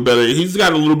is a little bit better. He's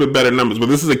got a little bit better numbers. But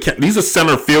these are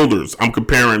center fielders I'm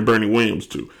comparing Bernie Williams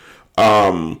to.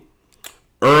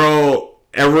 Earl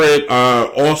Everett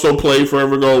also played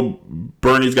forever ago.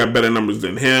 Bernie's got better numbers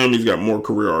than him. He's got more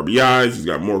career RBIs. He's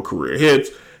got more career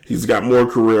hits. He's got more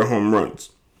career home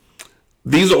runs.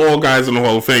 These are all guys in the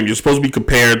Hall of Fame. You're supposed to be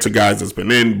compared to guys that's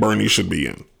been in. Bernie should be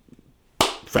in.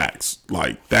 Facts.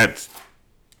 Like, that's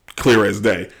clear as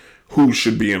day. Who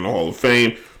should be in the Hall of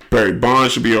Fame? Barry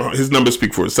Bonds should be. His numbers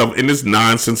speak for itself. In this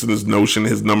nonsense and this notion,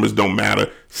 his numbers don't matter.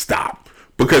 Stop.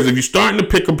 Because if you're starting to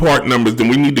pick apart numbers, then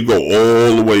we need to go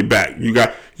all the way back. You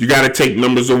got to take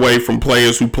numbers away from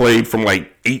players who played from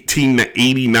like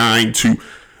 1889 to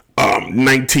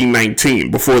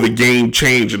 1919, before the game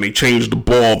changed and they changed the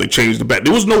ball, they changed the bat.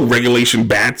 There was no regulation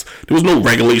bats. There was no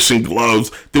regulation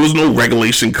gloves. There was no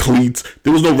regulation cleats.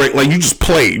 There was no you just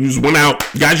played. You just went out.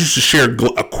 Guys used to share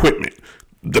equipment.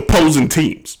 The opposing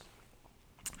teams.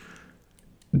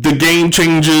 The game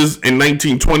changes in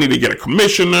 1920. They get a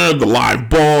commissioner. The live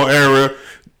ball era.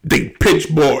 They pitch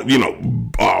ball.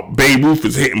 Babe Ruth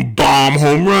is hitting bomb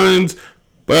home runs,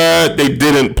 but they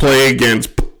didn't play against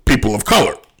people of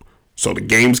color. So the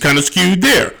game's kind of skewed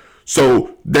there.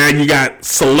 So then you got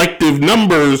selective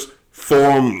numbers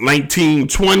from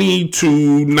 1920 to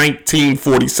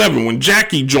 1947 when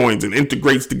Jackie joins and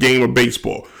integrates the game of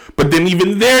baseball. But then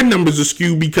even their numbers are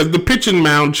skewed because the pitching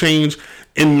mound changed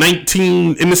in the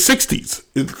 60s.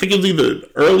 I think it was either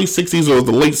early 60s or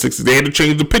the late 60s. They had to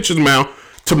change the pitching mound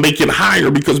to make it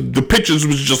higher because the pitchers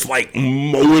was just like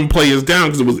mowing players down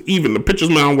because it was even. The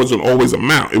pitcher's mound wasn't always a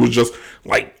mound. It was just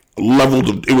like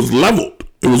leveled. It was leveled.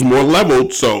 It was more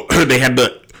leveled, so they had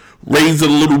to raise it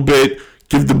a little bit,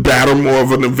 give the batter more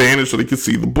of an advantage so they could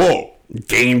see the ball.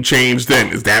 Game changed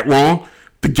then. Is that wrong?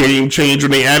 The game changed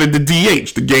when they added the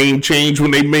DH. The game changed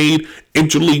when they made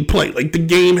interleague play. Like, the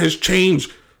game has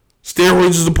changed.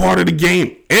 Steroids is a part of the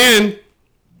game. And,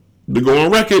 to go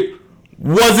on record,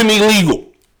 wasn't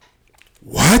illegal.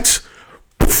 What?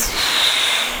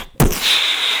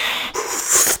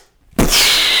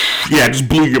 Yeah, it just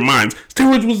blew your minds.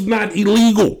 Steroids was not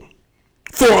illegal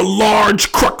for a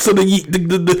large crux of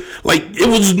the like, it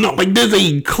was not like, there's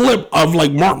a clip of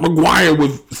like Mark McGwire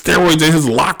with steroids in his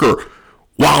locker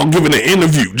while giving an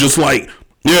interview, just like,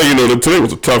 yeah, today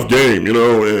was a tough game, and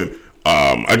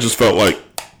I just felt like,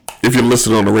 if you're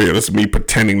listening on the radio, that's me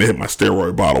pretending to hit my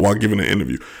steroid bottle while giving an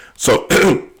interview. So,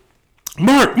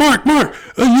 Mark,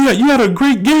 you had a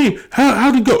great game.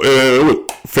 How'd it go? It was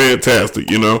fantastic,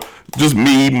 just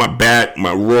me, my bat,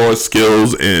 my raw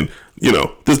skills, and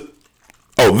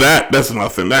that's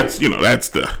nothing. That's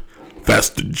that's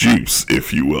the juice,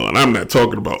 if you will. And I'm not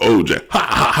talking about OJ. Ha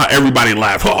ha ha! Everybody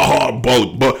laugh. Ha ha!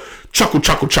 But chuckle.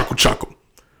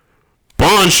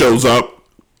 Bond shows up,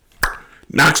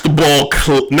 knocks the ball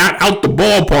not out the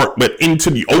ballpark, but into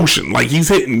the ocean. Like, he's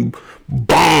hitting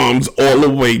bombs all the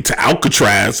way to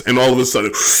Alcatraz, and all of a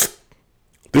sudden,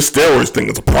 this steroids thing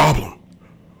is a problem.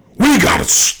 We gotta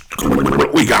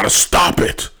stop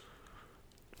it.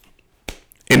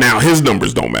 and now his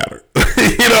numbers don't matter.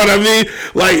 You know what I mean?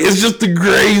 Like, it's just the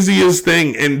craziest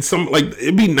thing. And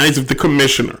it'd be nice if the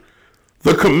commissioner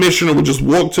would just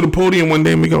walk to the podium one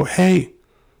day and we go, hey,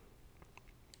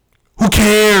 who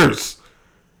cares?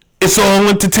 It's all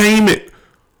entertainment.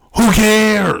 Who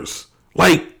cares?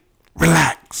 Like,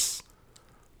 relax.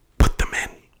 Put them in.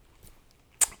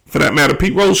 For that matter,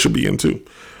 Pete Rose should be in too.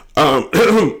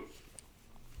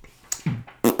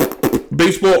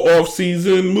 Baseball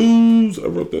off-season moves. I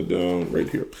wrote that down right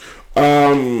here.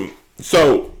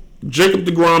 So Jacob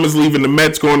deGrom is leaving the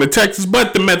Mets, going to Texas,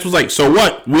 but the Mets was like, so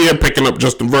what? We are picking up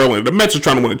Justin Verlander. The Mets are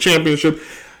trying to win a championship.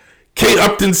 Kate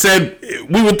Upton said,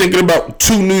 we were thinking about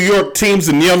 2 New York teams,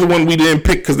 and the other one we didn't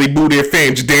pick because they boo their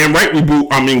fans. You're damn right they boo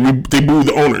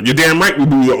the owner. You're damn right we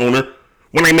boo the owner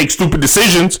when they make stupid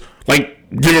decisions, like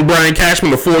giving Brian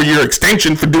Cashman a 4-year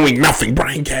extension for doing nothing.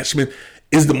 Brian Cashman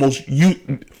is the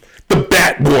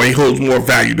bat boy holds more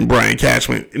value than Brian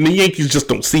Cashman, and the Yankees just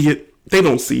don't see it. They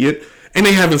don't see it, and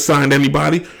they haven't signed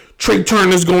anybody. Trey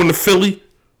Turner's going to Philly.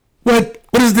 What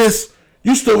is this?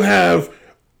 You still have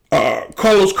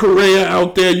Carlos Correa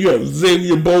out there. You have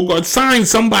Xavier Bogart. Sign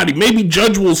somebody. Maybe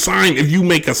Judge will sign if you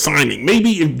make a signing.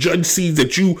 Maybe if Judge sees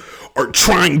that you are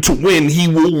trying to win, he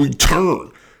will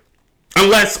return.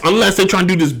 Unless they're trying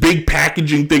to do this big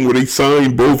packaging thing where they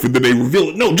sign both and then they reveal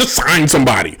it. No, just sign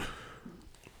somebody.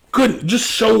 Good. Just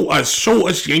show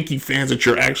us Yankee fans that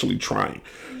you're actually trying.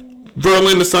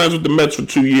 Verlander signs with the Mets for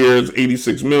 2 years,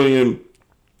 $86 million.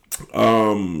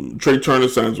 Trey Turner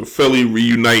signs with Philly,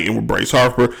 reuniting with Bryce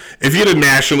Harper. If you're the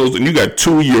Nationals and you got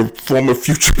 2 of your former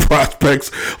future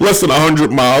prospects less than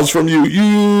 100 miles from you,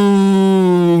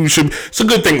 you should. It's a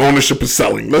good thing ownership is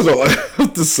selling. That's all I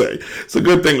have to say. It's a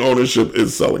good thing ownership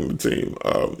is selling the team.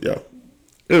 Yeah,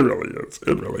 it really is.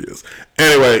 It really is.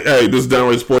 Anyway, hey, this is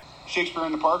Downright Sports. Shakespeare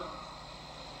in the Park.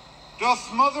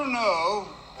 Doth mother know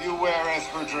you weareth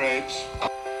her drapes?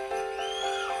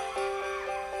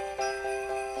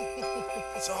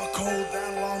 It's all cold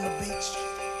down along the beach.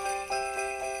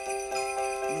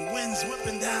 And the wind's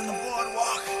whipping down the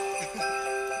boardwalk.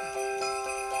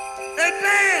 Hey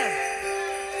man!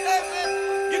 Hey man!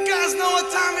 You guys know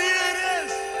what time of year it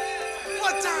is?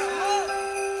 What time?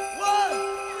 What?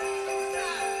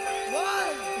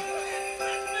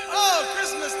 Oh,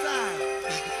 Christmas time.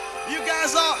 You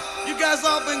guys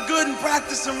all been good and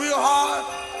practicing real hard.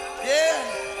 Yeah.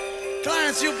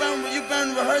 Clients, you've been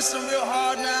rehearsing real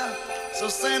hard now. So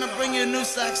Santa, bring you a new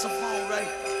saxophone, right?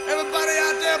 Everybody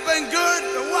out there been good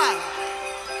or what?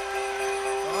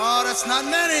 Oh, that's not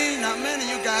many.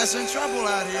 You guys in trouble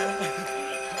out here.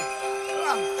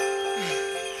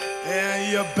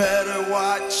 And you better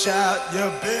watch out.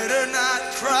 You better not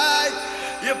cry.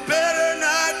 You better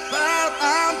not pout.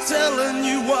 I'm telling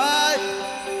you why.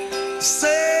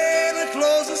 Santa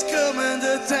Claus is coming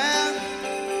to town.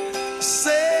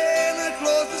 Santa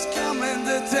Claus is coming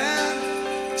to town.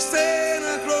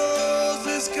 Santa Claus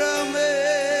is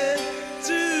coming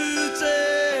to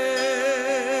town.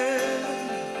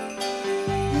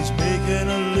 He's making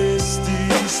a list,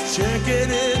 he's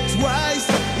checking it twice.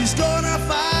 He's gonna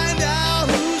find out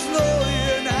who's naughty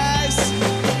and nice.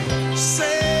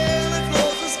 Santa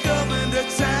Claus is coming to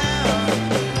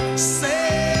town.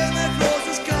 Santa Claus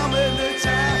is coming to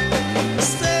town.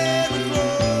 Santa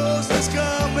Claus is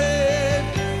coming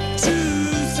to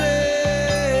town.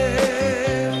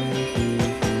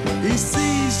 He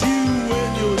sees you when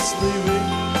you're sleeping.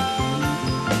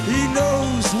 He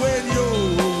knows when you're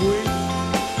awake.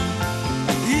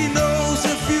 He knows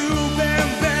if you've been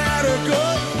bad or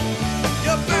good.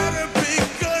 You better be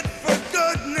good for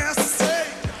goodness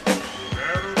sake.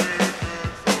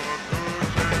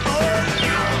 Oh,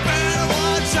 you better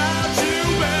watch out. You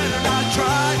better not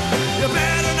cry. You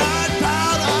better not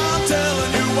pout. I'm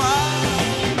telling you why.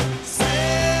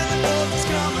 Santa Claus is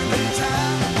coming to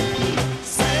town.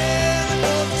 Santa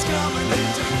Claus is coming to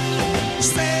town.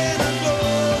 Santa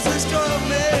Claus is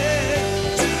coming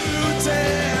to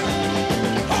town.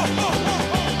 Ho, ho, ho,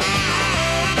 ho.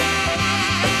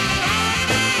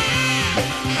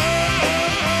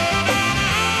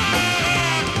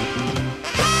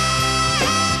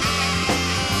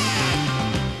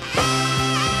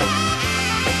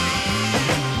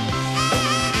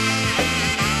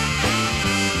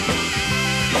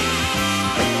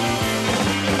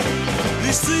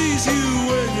 He sees you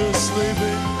when you're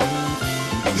sleeping.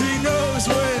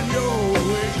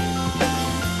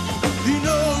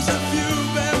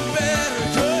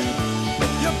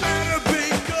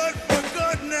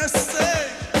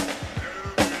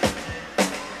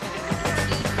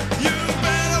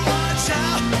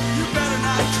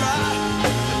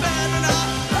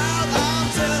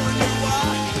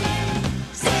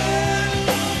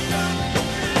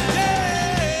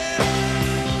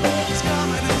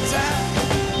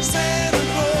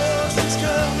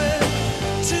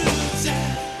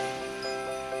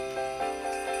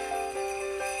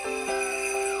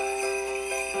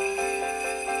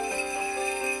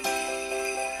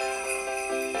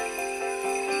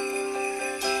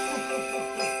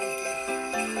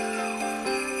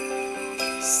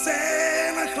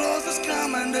 Santa Claus is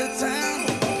coming to town.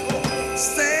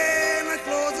 Santa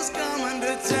Claus is coming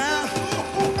to town.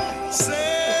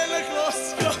 Santa Claus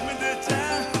is coming to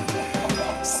town.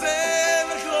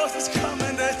 Santa Claus is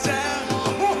coming to town.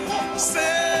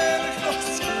 Santa Claus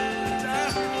is coming to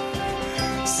town.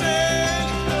 Santa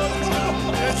Claus is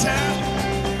coming to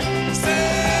town.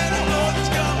 Santa Claus is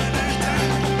coming to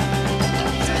town.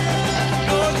 Santa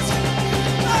Claus is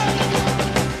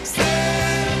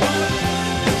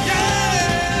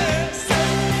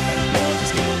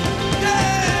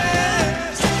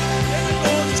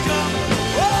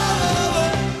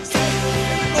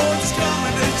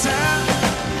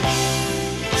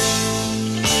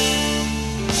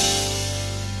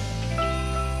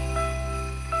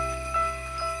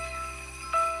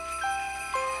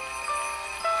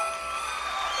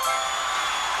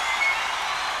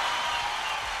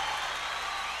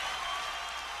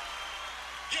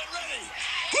Get ready.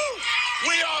 Woo!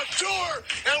 We are on tour,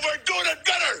 and we're doing it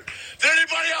better than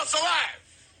anybody else alive.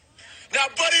 Now,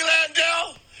 Buddy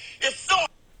Landell, if Thor...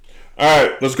 All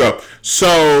right, let's go.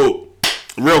 So,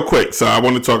 real quick, so I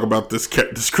want to talk about this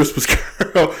Christmas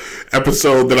Carol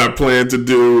episode that I plan to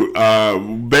do.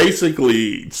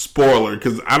 Basically, spoiler,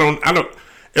 because I don't.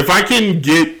 If I can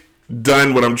get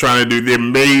done what I'm trying to do, there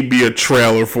may be a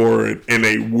trailer for it in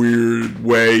a weird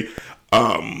way.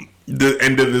 The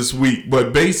end of this week,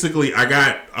 but basically, I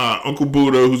got Uncle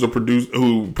Buddha,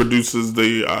 who produces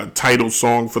the title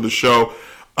song for the show,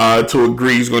 to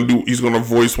agree he's gonna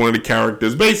voice one of the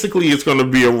characters. Basically, it's gonna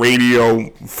be a radio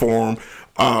form.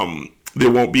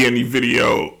 There won't be any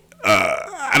video.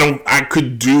 I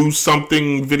could do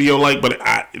something video like, but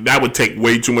that would take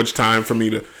way too much time for me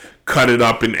to cut it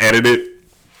up and edit it.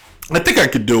 I think I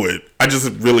could do it. I just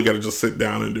really got to just sit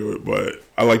down and do it. But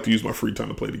I like to use my free time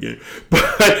to play the game.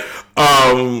 But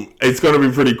it's going to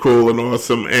be pretty cool and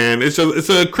awesome. And it's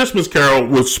a Christmas Carol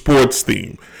with sports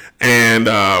theme. And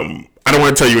I don't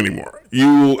want to tell you anymore.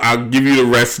 I'll give you the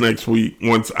rest next week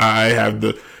once I have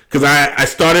because I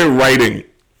started writing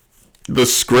the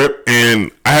script,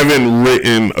 and I haven't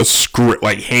written a script,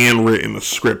 like handwritten a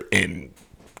script, in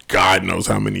God knows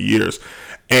how many years.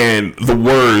 And the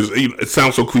words, it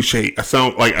sounds so cliche. I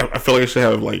feel like I should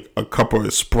have like a cup of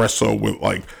espresso with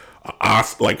like a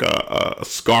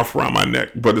scarf around my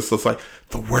neck. But it's just like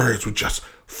the words were just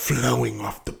flowing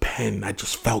off the pen. I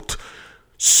just felt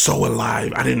so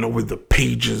alive. I didn't know where the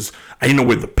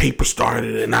paper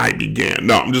started and I began.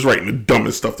 No, I'm just writing the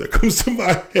dumbest stuff that comes to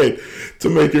my head to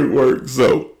make it work.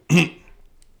 So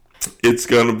it's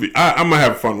gonna be. I'm gonna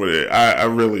have fun with it. I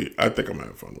think I'm gonna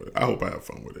have fun with it. I hope I have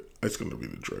fun with it. It's gonna be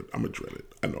the dread. I'm gonna dread it.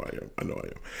 I know I am.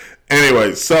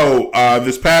 Anyway, so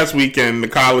this past weekend, the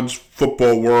college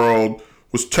football world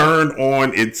was turned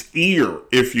on its ear,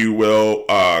 if you will.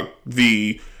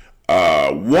 The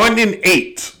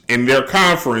 1-8 in their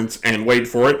conference, and wait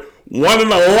for it,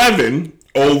 1-11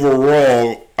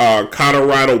 overall.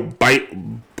 Colorado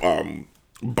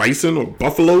Bison or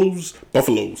Buffaloes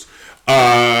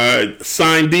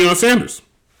signed Deion Sanders.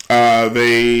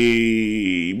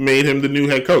 They made him the new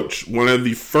head coach. One of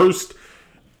the first,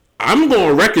 I'm going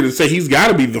on record and say he's got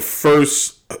to be the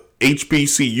first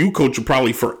HBCU coach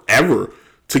probably forever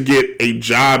to get a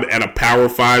job at a Power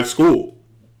 5 school.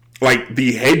 Like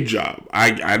the head job.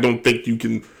 I don't think you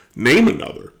can name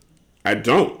another. I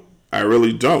don't. I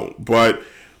really don't. But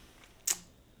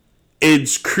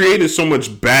it's created so much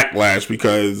backlash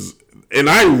because, and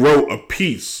I wrote a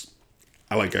piece.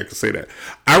 I could say that.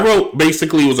 I wrote,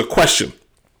 basically, it was a question.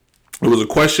 It was a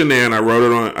question, and I wrote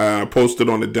it on, I posted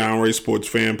on the Downright Sports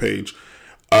fan page.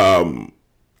 Did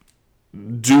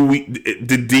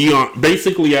Deion,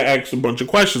 basically I asked a bunch of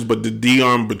questions, but did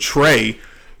Deion betray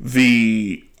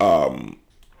did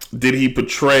he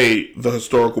betray the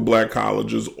historical black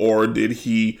colleges, or did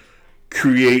he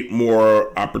create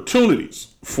more opportunities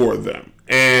for them?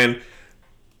 And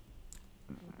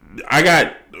I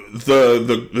got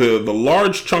the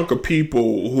large chunk of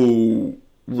people who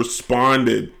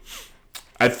responded,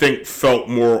 I think, felt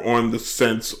more on the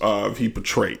sense of he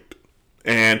betrayed,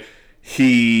 and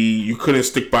you couldn't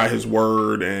stick by his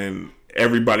word, and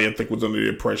everybody, I think, was under the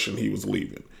impression he was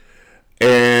leaving.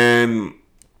 And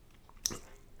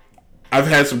I've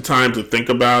had some time to think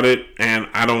about it, and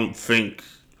I don't think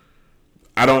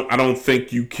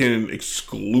you can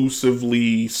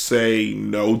exclusively say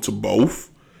no to both.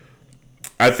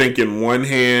 I think in one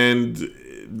hand,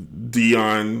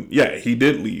 Deion, yeah, he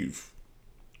did leave.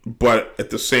 But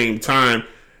at the same time,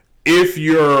 if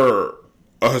you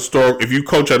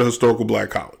coach at a historical black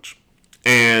college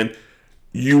and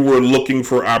you were looking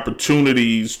for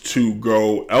opportunities to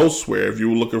go elsewhere, if you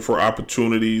were looking for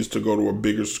opportunities to go to a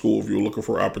bigger school, if you were looking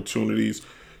for opportunities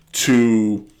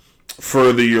to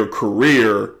further your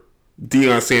career,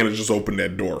 Deion Sanders just opened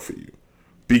that door for you.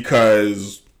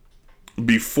 Because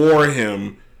before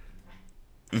him,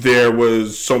 there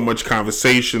was so much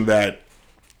conversation that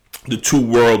the two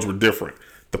worlds were different.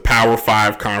 The Power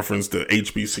 5 conference, the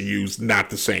HBCUs, not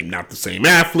the same. Not the same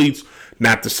athletes,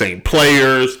 not the same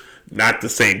players, not the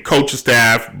same coaching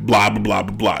staff, blah, blah, blah,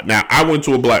 blah, blah. Now, I went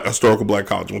to a historical black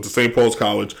college. I went to St. Paul's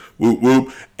College, whoop,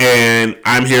 whoop. And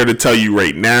I'm here to tell you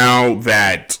right now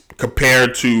that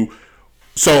compared to...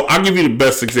 So, I'll give you the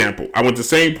best example. I went to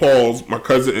St. Paul's. My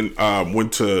cousin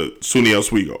went to SUNY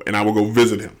Oswego, and I would go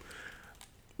visit him.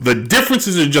 The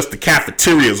differences in just the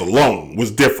cafeterias alone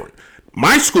was different.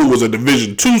 My school was a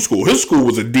Division II school. His school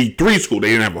was a D3 school. They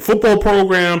didn't have a football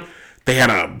program. They had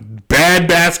a bad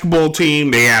basketball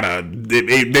team. They had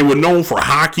they were known for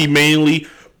hockey mainly,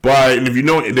 but if you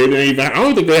know, I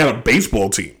don't think they had a baseball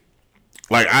team.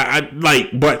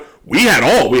 But we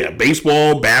had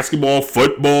baseball, basketball,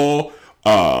 football,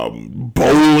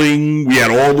 bowling. We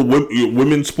had all the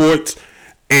women's sports,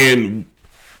 and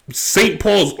St.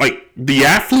 Paul's, like, the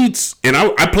athletes, and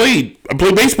I played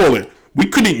baseball there. We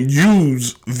couldn't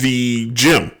use the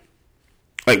gym.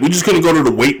 Like, we just couldn't go to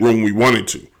the weight room we wanted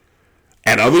to.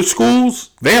 At other schools,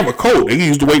 they have a code. They can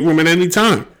use the weight room at any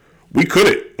time. We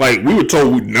couldn't. Like, we were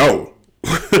told no.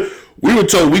 We were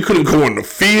told we couldn't go on the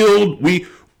field.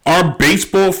 Our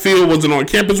baseball field wasn't on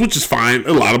campus, which is fine.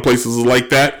 A lot of places are like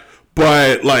that.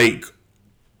 But, like,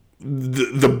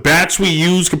 the bats we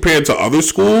used compared to other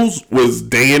schools was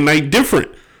day and night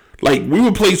different. Like, we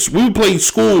would play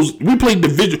schools, we played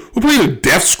division, we played a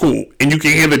deaf school, and you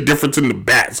can hear the difference in the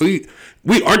bat. So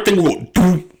our thing will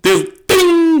go, there's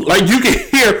ding, like, you can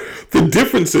hear the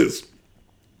differences.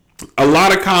 A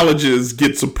lot of colleges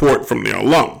get support from their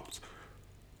alums,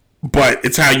 but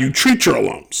it's how you treat your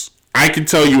alums. I can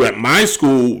tell you at my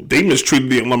school, they mistreated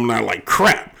the alumni like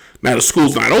crap. Now, the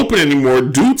school's not open anymore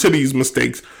due to these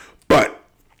mistakes, but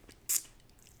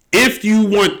if you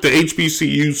want the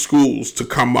HBCU schools to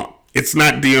come up, it's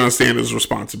not Deion Sanders'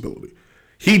 responsibility.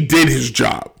 He did his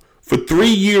job. For 3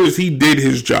 years, he did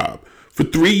his job. For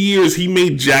 3 years, he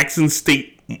made Jackson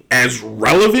State as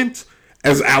relevant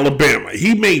as Alabama.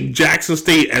 He made Jackson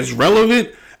State as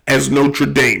relevant as Notre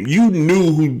Dame. You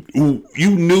knew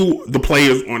you knew the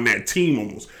players on that team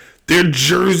almost. Their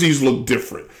jerseys looked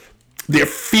different. Their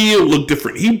feel looked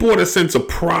different. He brought a sense of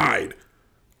pride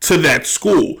to that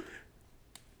school.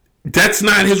 That's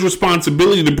not his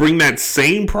responsibility to bring that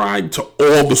same pride to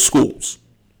all the schools.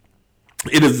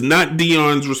 It is not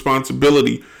Deion's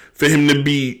responsibility for him to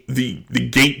be the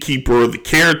gatekeeper or the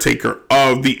caretaker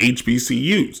of the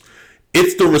HBCUs.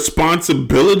 It's the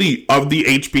responsibility of the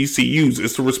HBCUs.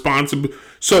 It's the responsibility.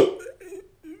 So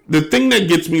the thing that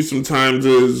gets me sometimes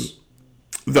is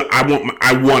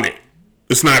I want it.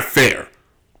 It's not fair.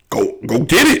 Go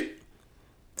get it.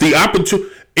 The opportunity.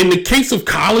 In the case of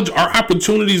college, our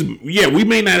opportunities, we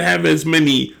may not have as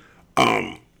many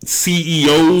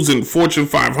CEOs and Fortune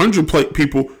 500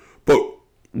 people, but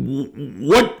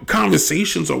what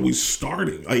conversations are we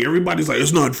starting? Like, everybody's like,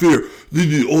 it's not fair.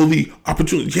 All the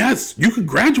opportunities. Yes, you could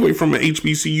graduate from an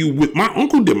HBCU. With my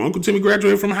uncle did. My Uncle Timmy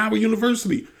graduated from Howard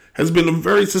University. Has been a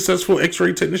very successful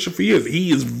X-ray technician for years.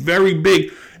 He is very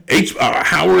big.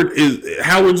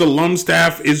 Howard's alum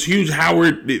staff is huge.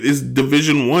 Howard is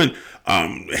Division I.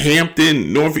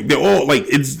 Hampton, Norfolk, they're all like,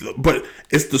 it's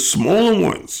the smaller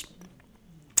ones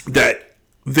that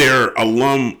their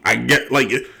alum, I get, like,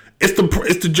 realistically,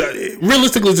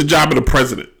 it's a job of the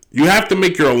president. You have to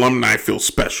make your alumni feel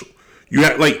special. You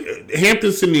have, like,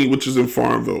 Hampton-Sydney, which is in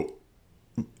Farmville,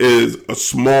 is a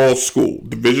small school,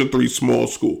 Division III small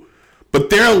school. But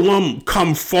their alum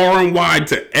come far and wide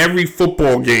to every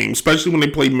football game, especially when they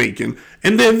play Macon,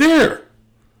 and they're there.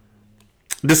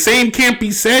 The same can't be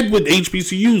said with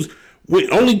HBCUs. The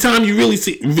only time you really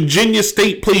see Virginia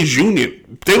State plays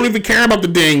Union, they don't even care about the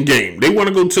dang game. They want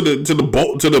to go to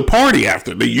the party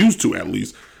after. They used to, at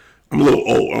least. I'm a little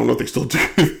old. I don't know if they still do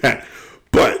that.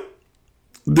 But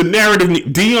the narrative,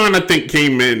 Deion, I think,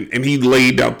 came in and he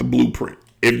laid out the blueprint.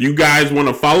 If you guys want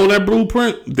to follow that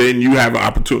blueprint, then you have an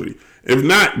opportunity. If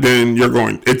not, then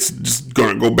it's just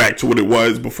going to go back to what it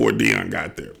was before Deion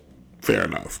got there. Fair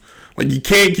enough. Like, you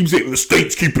can't keep saying the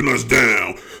state's keeping us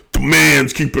down. The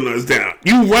man's keeping us down.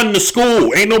 You run the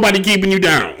school. Ain't nobody keeping you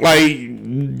down. Like,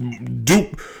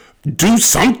 do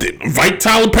something. Invite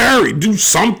Tyler Perry. Do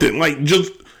something. Like,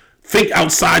 just think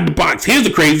outside the box. Here's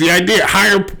a crazy idea.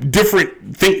 Hire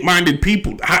different think-minded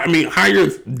people. Hire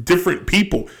different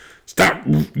people Stop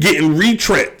getting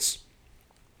retreads.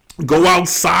 Go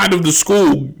outside of the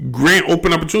school. Grant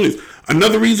open opportunities.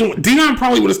 Another reason, Deion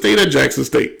probably would have stayed at Jackson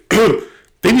State. They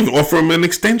didn't even offer him an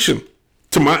extension.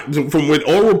 From what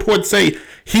all reports say,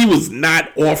 he was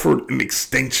not offered an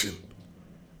extension.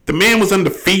 The man was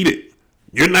undefeated.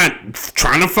 You're not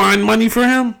trying to find money for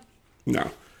him?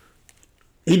 No.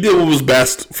 He did what was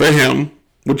best for him,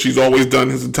 which he's always done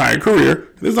his entire career.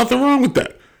 There's nothing wrong with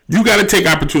that. You got to take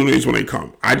opportunities when they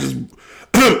come.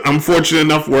 I'm fortunate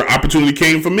enough where opportunity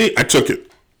came for me. I took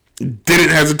it. Didn't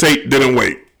hesitate. Didn't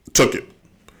wait. Took it.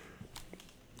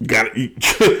 Got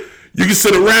it. You can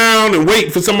sit around and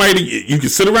wait for somebody to. You can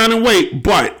sit around and wait,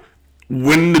 but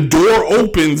when the door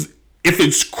opens, if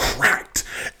it's cracked,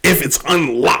 if it's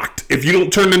unlocked, if you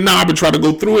don't turn the knob and try to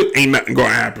go through it, ain't nothing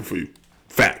gonna happen for you.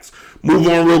 Facts. Move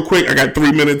on real quick. I got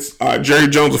 3 minutes. Jerry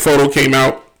Jones, a photo came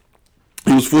out.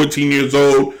 He was 14 years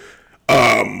old.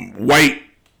 White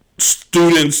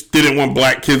students didn't want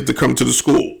black kids to come to the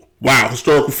school. Wow,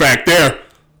 historical fact there.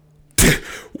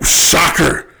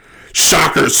 Shocker.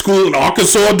 School in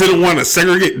Arkansas didn't want to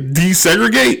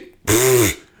desegregate?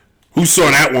 Who saw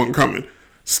that one coming?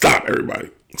 Stop, everybody.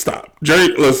 Stop. Jerry,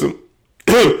 listen.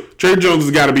 Jerry Jones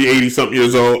has got to be 80-something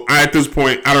years old. At this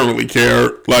point, I don't really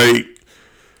care. Like,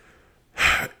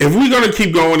 if we're going to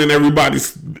keep going and we're not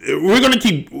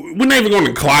even going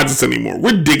to closets anymore.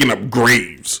 We're digging up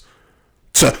graves.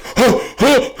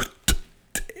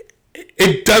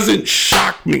 It doesn't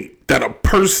shock me that a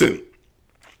person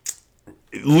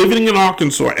living in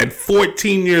Arkansas at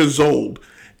 14 years old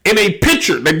in a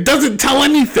picture that doesn't tell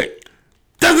anything,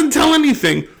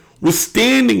 was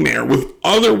standing there with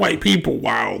other white people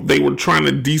while they were trying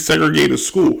to desegregate a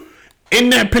school. In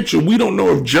that picture, we don't know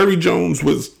if Jerry Jones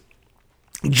was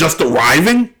just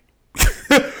arriving.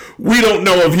 We don't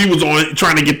know if he was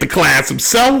trying to get the class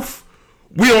himself.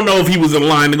 We don't know if he was in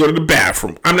line to go to the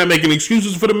bathroom. I'm not making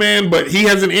excuses for the man, but he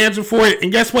has an answer for it.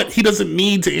 And guess what? He doesn't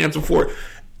need to answer for it.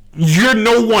 You're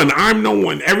no one. I'm no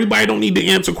one. Everybody don't need to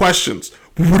answer questions.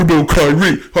 What about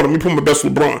Kyrie? Hold on, let me put my best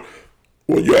LeBron.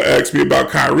 Well, you asked me about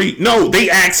Kyrie. No, they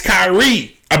asked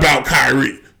Kyrie about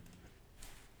Kyrie.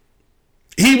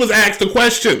 He was asked a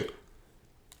question.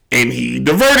 And he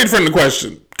diverted from the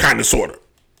question. Kind of, sort of.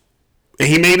 And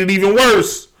he made it even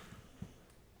worse.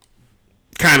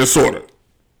 Kind of, sort of.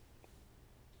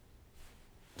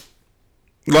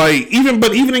 Like,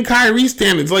 even in Kyrie's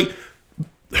standards, like,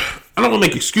 I don't want to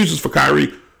make excuses for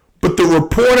Kyrie, but the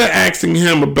reporter asking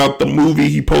him about the movie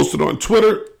he posted on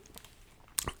Twitter,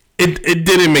 it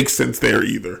didn't make sense there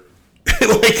either.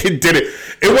 Like, it didn't.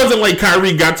 It wasn't like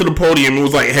Kyrie got to the podium and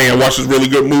was like, hey, I watched this really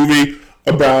good movie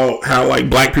about how, like,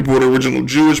 black people were the original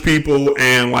Jewish people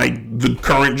and, like, the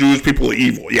current Jewish people are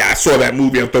evil. Yeah, I saw that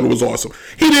movie. I thought it was awesome.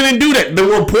 He didn't do that. The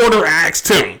reporter asked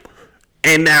him,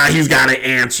 and now he's got an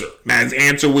answer. Now, his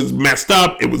answer was messed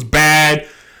up. It was bad.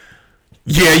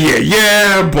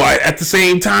 Yeah, but at the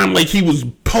same time, like, he was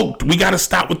poked. We got to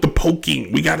stop with the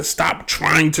poking. We got to stop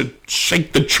trying to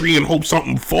shake the tree and hope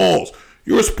something falls.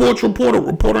 You're a sports reporter.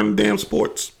 Report on the damn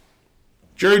sports.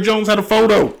 Jerry Jones had a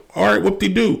photo. All right,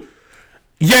 whoop-de-doo.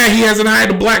 Yeah, he hasn't hired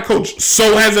a black coach.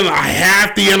 So hasn't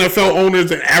half the NFL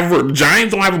owners ever. The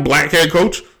Giants don't have a black head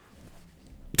coach.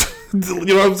 You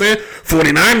know what I'm saying?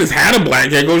 49ers had a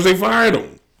black head coach. They fired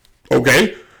him.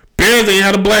 Okay. Bears ain't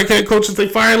had a black head coach since they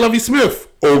fired Lovie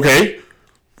Smith. Okay.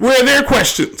 Where are their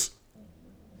questions?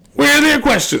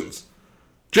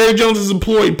 Jerry Jones has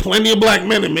employed plenty of black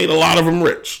men and made a lot of them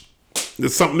rich.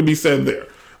 There's something to be said there.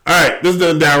 All right. This is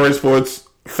the Downright Sports.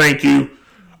 Thank you.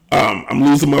 I'm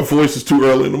losing my voice. It's too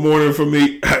early in the morning for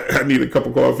me. I need a cup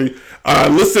of coffee.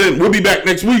 Listen, we'll be back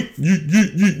next week.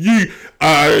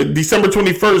 December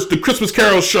 21st, the Christmas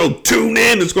Carol Show. Tune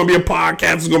in. It's going to be a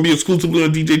podcast. It's going to be exclusively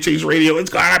on DJ Chase Radio. It's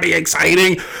going to be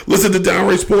exciting. Listen to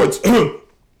Downright Sports. Dang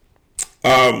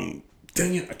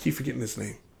it. I keep forgetting his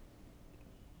name.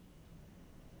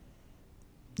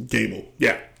 Gable.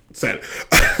 Yeah. Sad.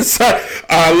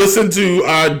 Listen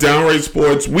to Downright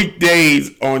Sports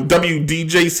weekdays on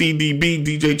WDJCDB,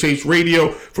 DJ Chase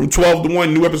Radio from 12 to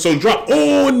 1. New episodes drop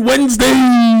on Wednesdays.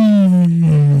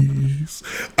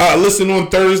 Listen on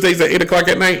Thursdays at 8 o'clock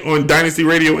at night on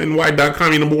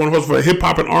DynastyRadioNY.com. Your number one host for hip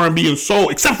hop and R&B and soul,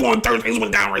 except for on Thursdays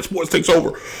when Downright Sports takes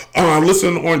over.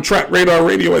 Listen on Track Radar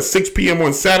Radio at 6 p.m.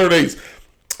 on Saturdays.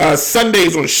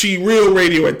 Sundays on She Real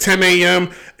Radio at 10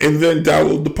 a.m. And then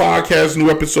download the podcast. New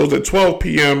episodes at 12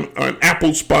 p.m. on Apple,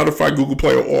 Spotify, Google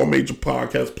Play, or all major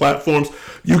podcast platforms.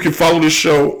 You can follow the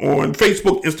show on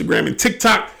Facebook, Instagram, and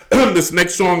TikTok. This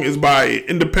next song is by an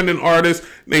independent artist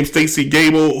named Stacey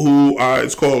Gable, who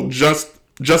is called Just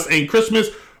Ain't Christmas.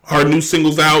 Her new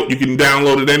single's out. You can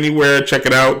download it anywhere. Check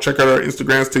it out. Check out our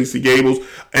Instagram, Stacey Gables.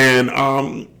 And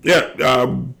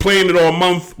playing it all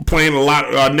month. Playing a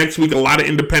lot next week. A lot of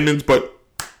independents, but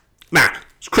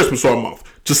it's Christmas all month.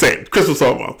 Just saying, Christmas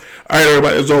all month. All right,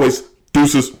 everybody. As always,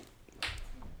 deuces.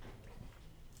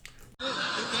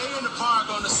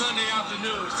 Sunday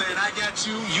afternoon saying, I got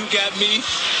you, you got me,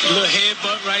 a little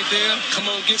headbutt right there. Come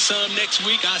on, get some next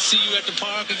week. I'll see you at the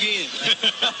park again.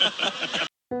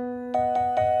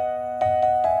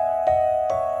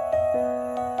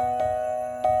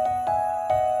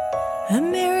 The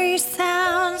merry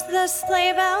sounds the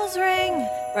sleigh bells ring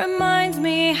reminds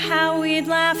me how we'd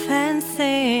laugh and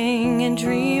sing and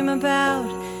dream about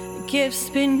the gifts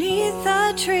beneath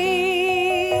the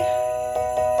tree.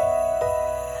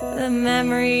 The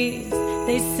memories,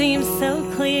 they seem so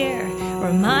clear,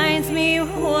 reminds me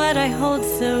what I hold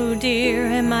so dear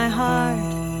in my heart,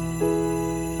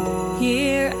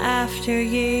 year after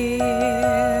year.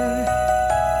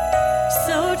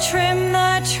 So trim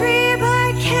the tree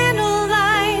by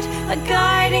candlelight, a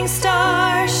guiding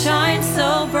star shines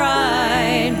so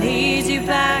bright, leads you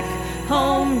back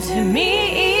home to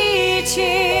me each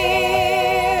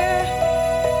year.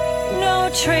 No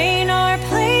train or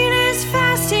plane is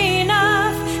fast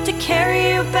enough to carry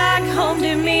you back home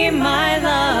to me, my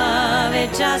love.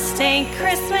 It just ain't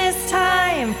Christmas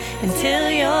time until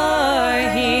you're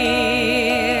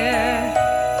here.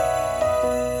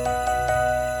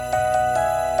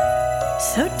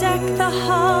 So deck the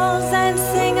halls and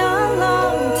sing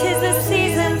along, 'tis the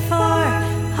season for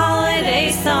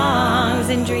holiday songs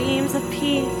and dreams of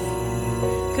peace,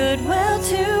 goodwill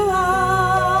to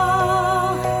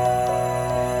all.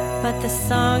 But the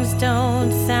songs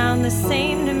don't sound the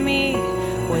same to me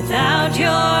without your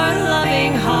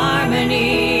loving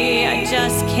harmony. I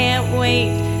just can't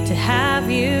wait to have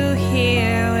you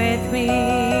here with me.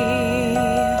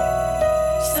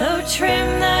 So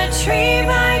trim the tree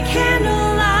by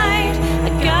candlelight,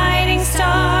 a guiding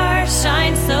star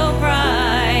shines so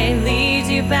bright, leads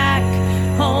you back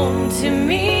home to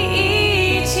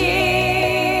me each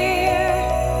year.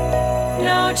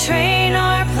 No train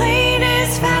or plane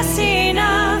is fast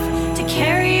enough to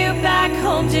carry you back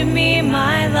home to me,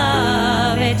 my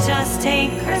love. It just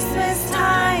ain't Christmas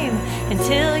time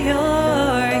until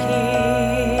you're here.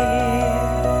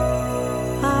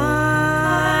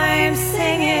 I'm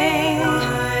singing,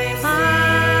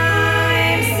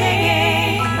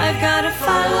 I've got a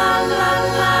fa la la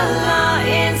la la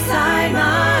inside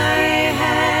my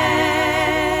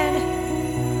head.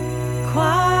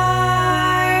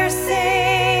 Choir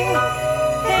sing,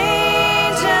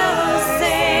 angels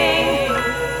sing,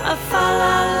 a fa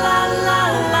la la la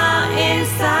la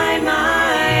inside my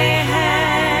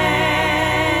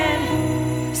head.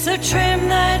 So trim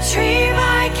the tree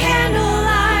by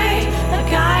candlelight, a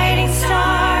guiding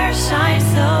star shines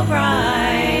so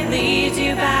bright, leads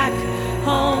you back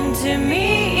home to me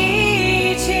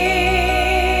each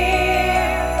year.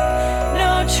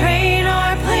 No train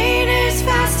or plane is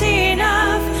fast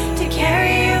enough to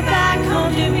carry you back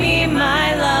home to me,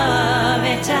 my love.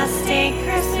 It just ain't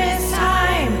Christmas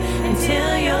time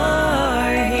until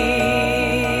you're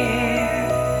here.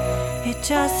 It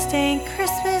just ain't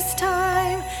Christmas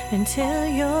time until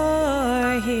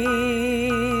you're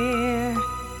here.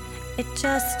 It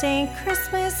just ain't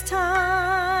Christmas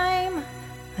time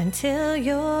until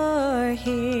you're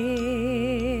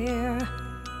here.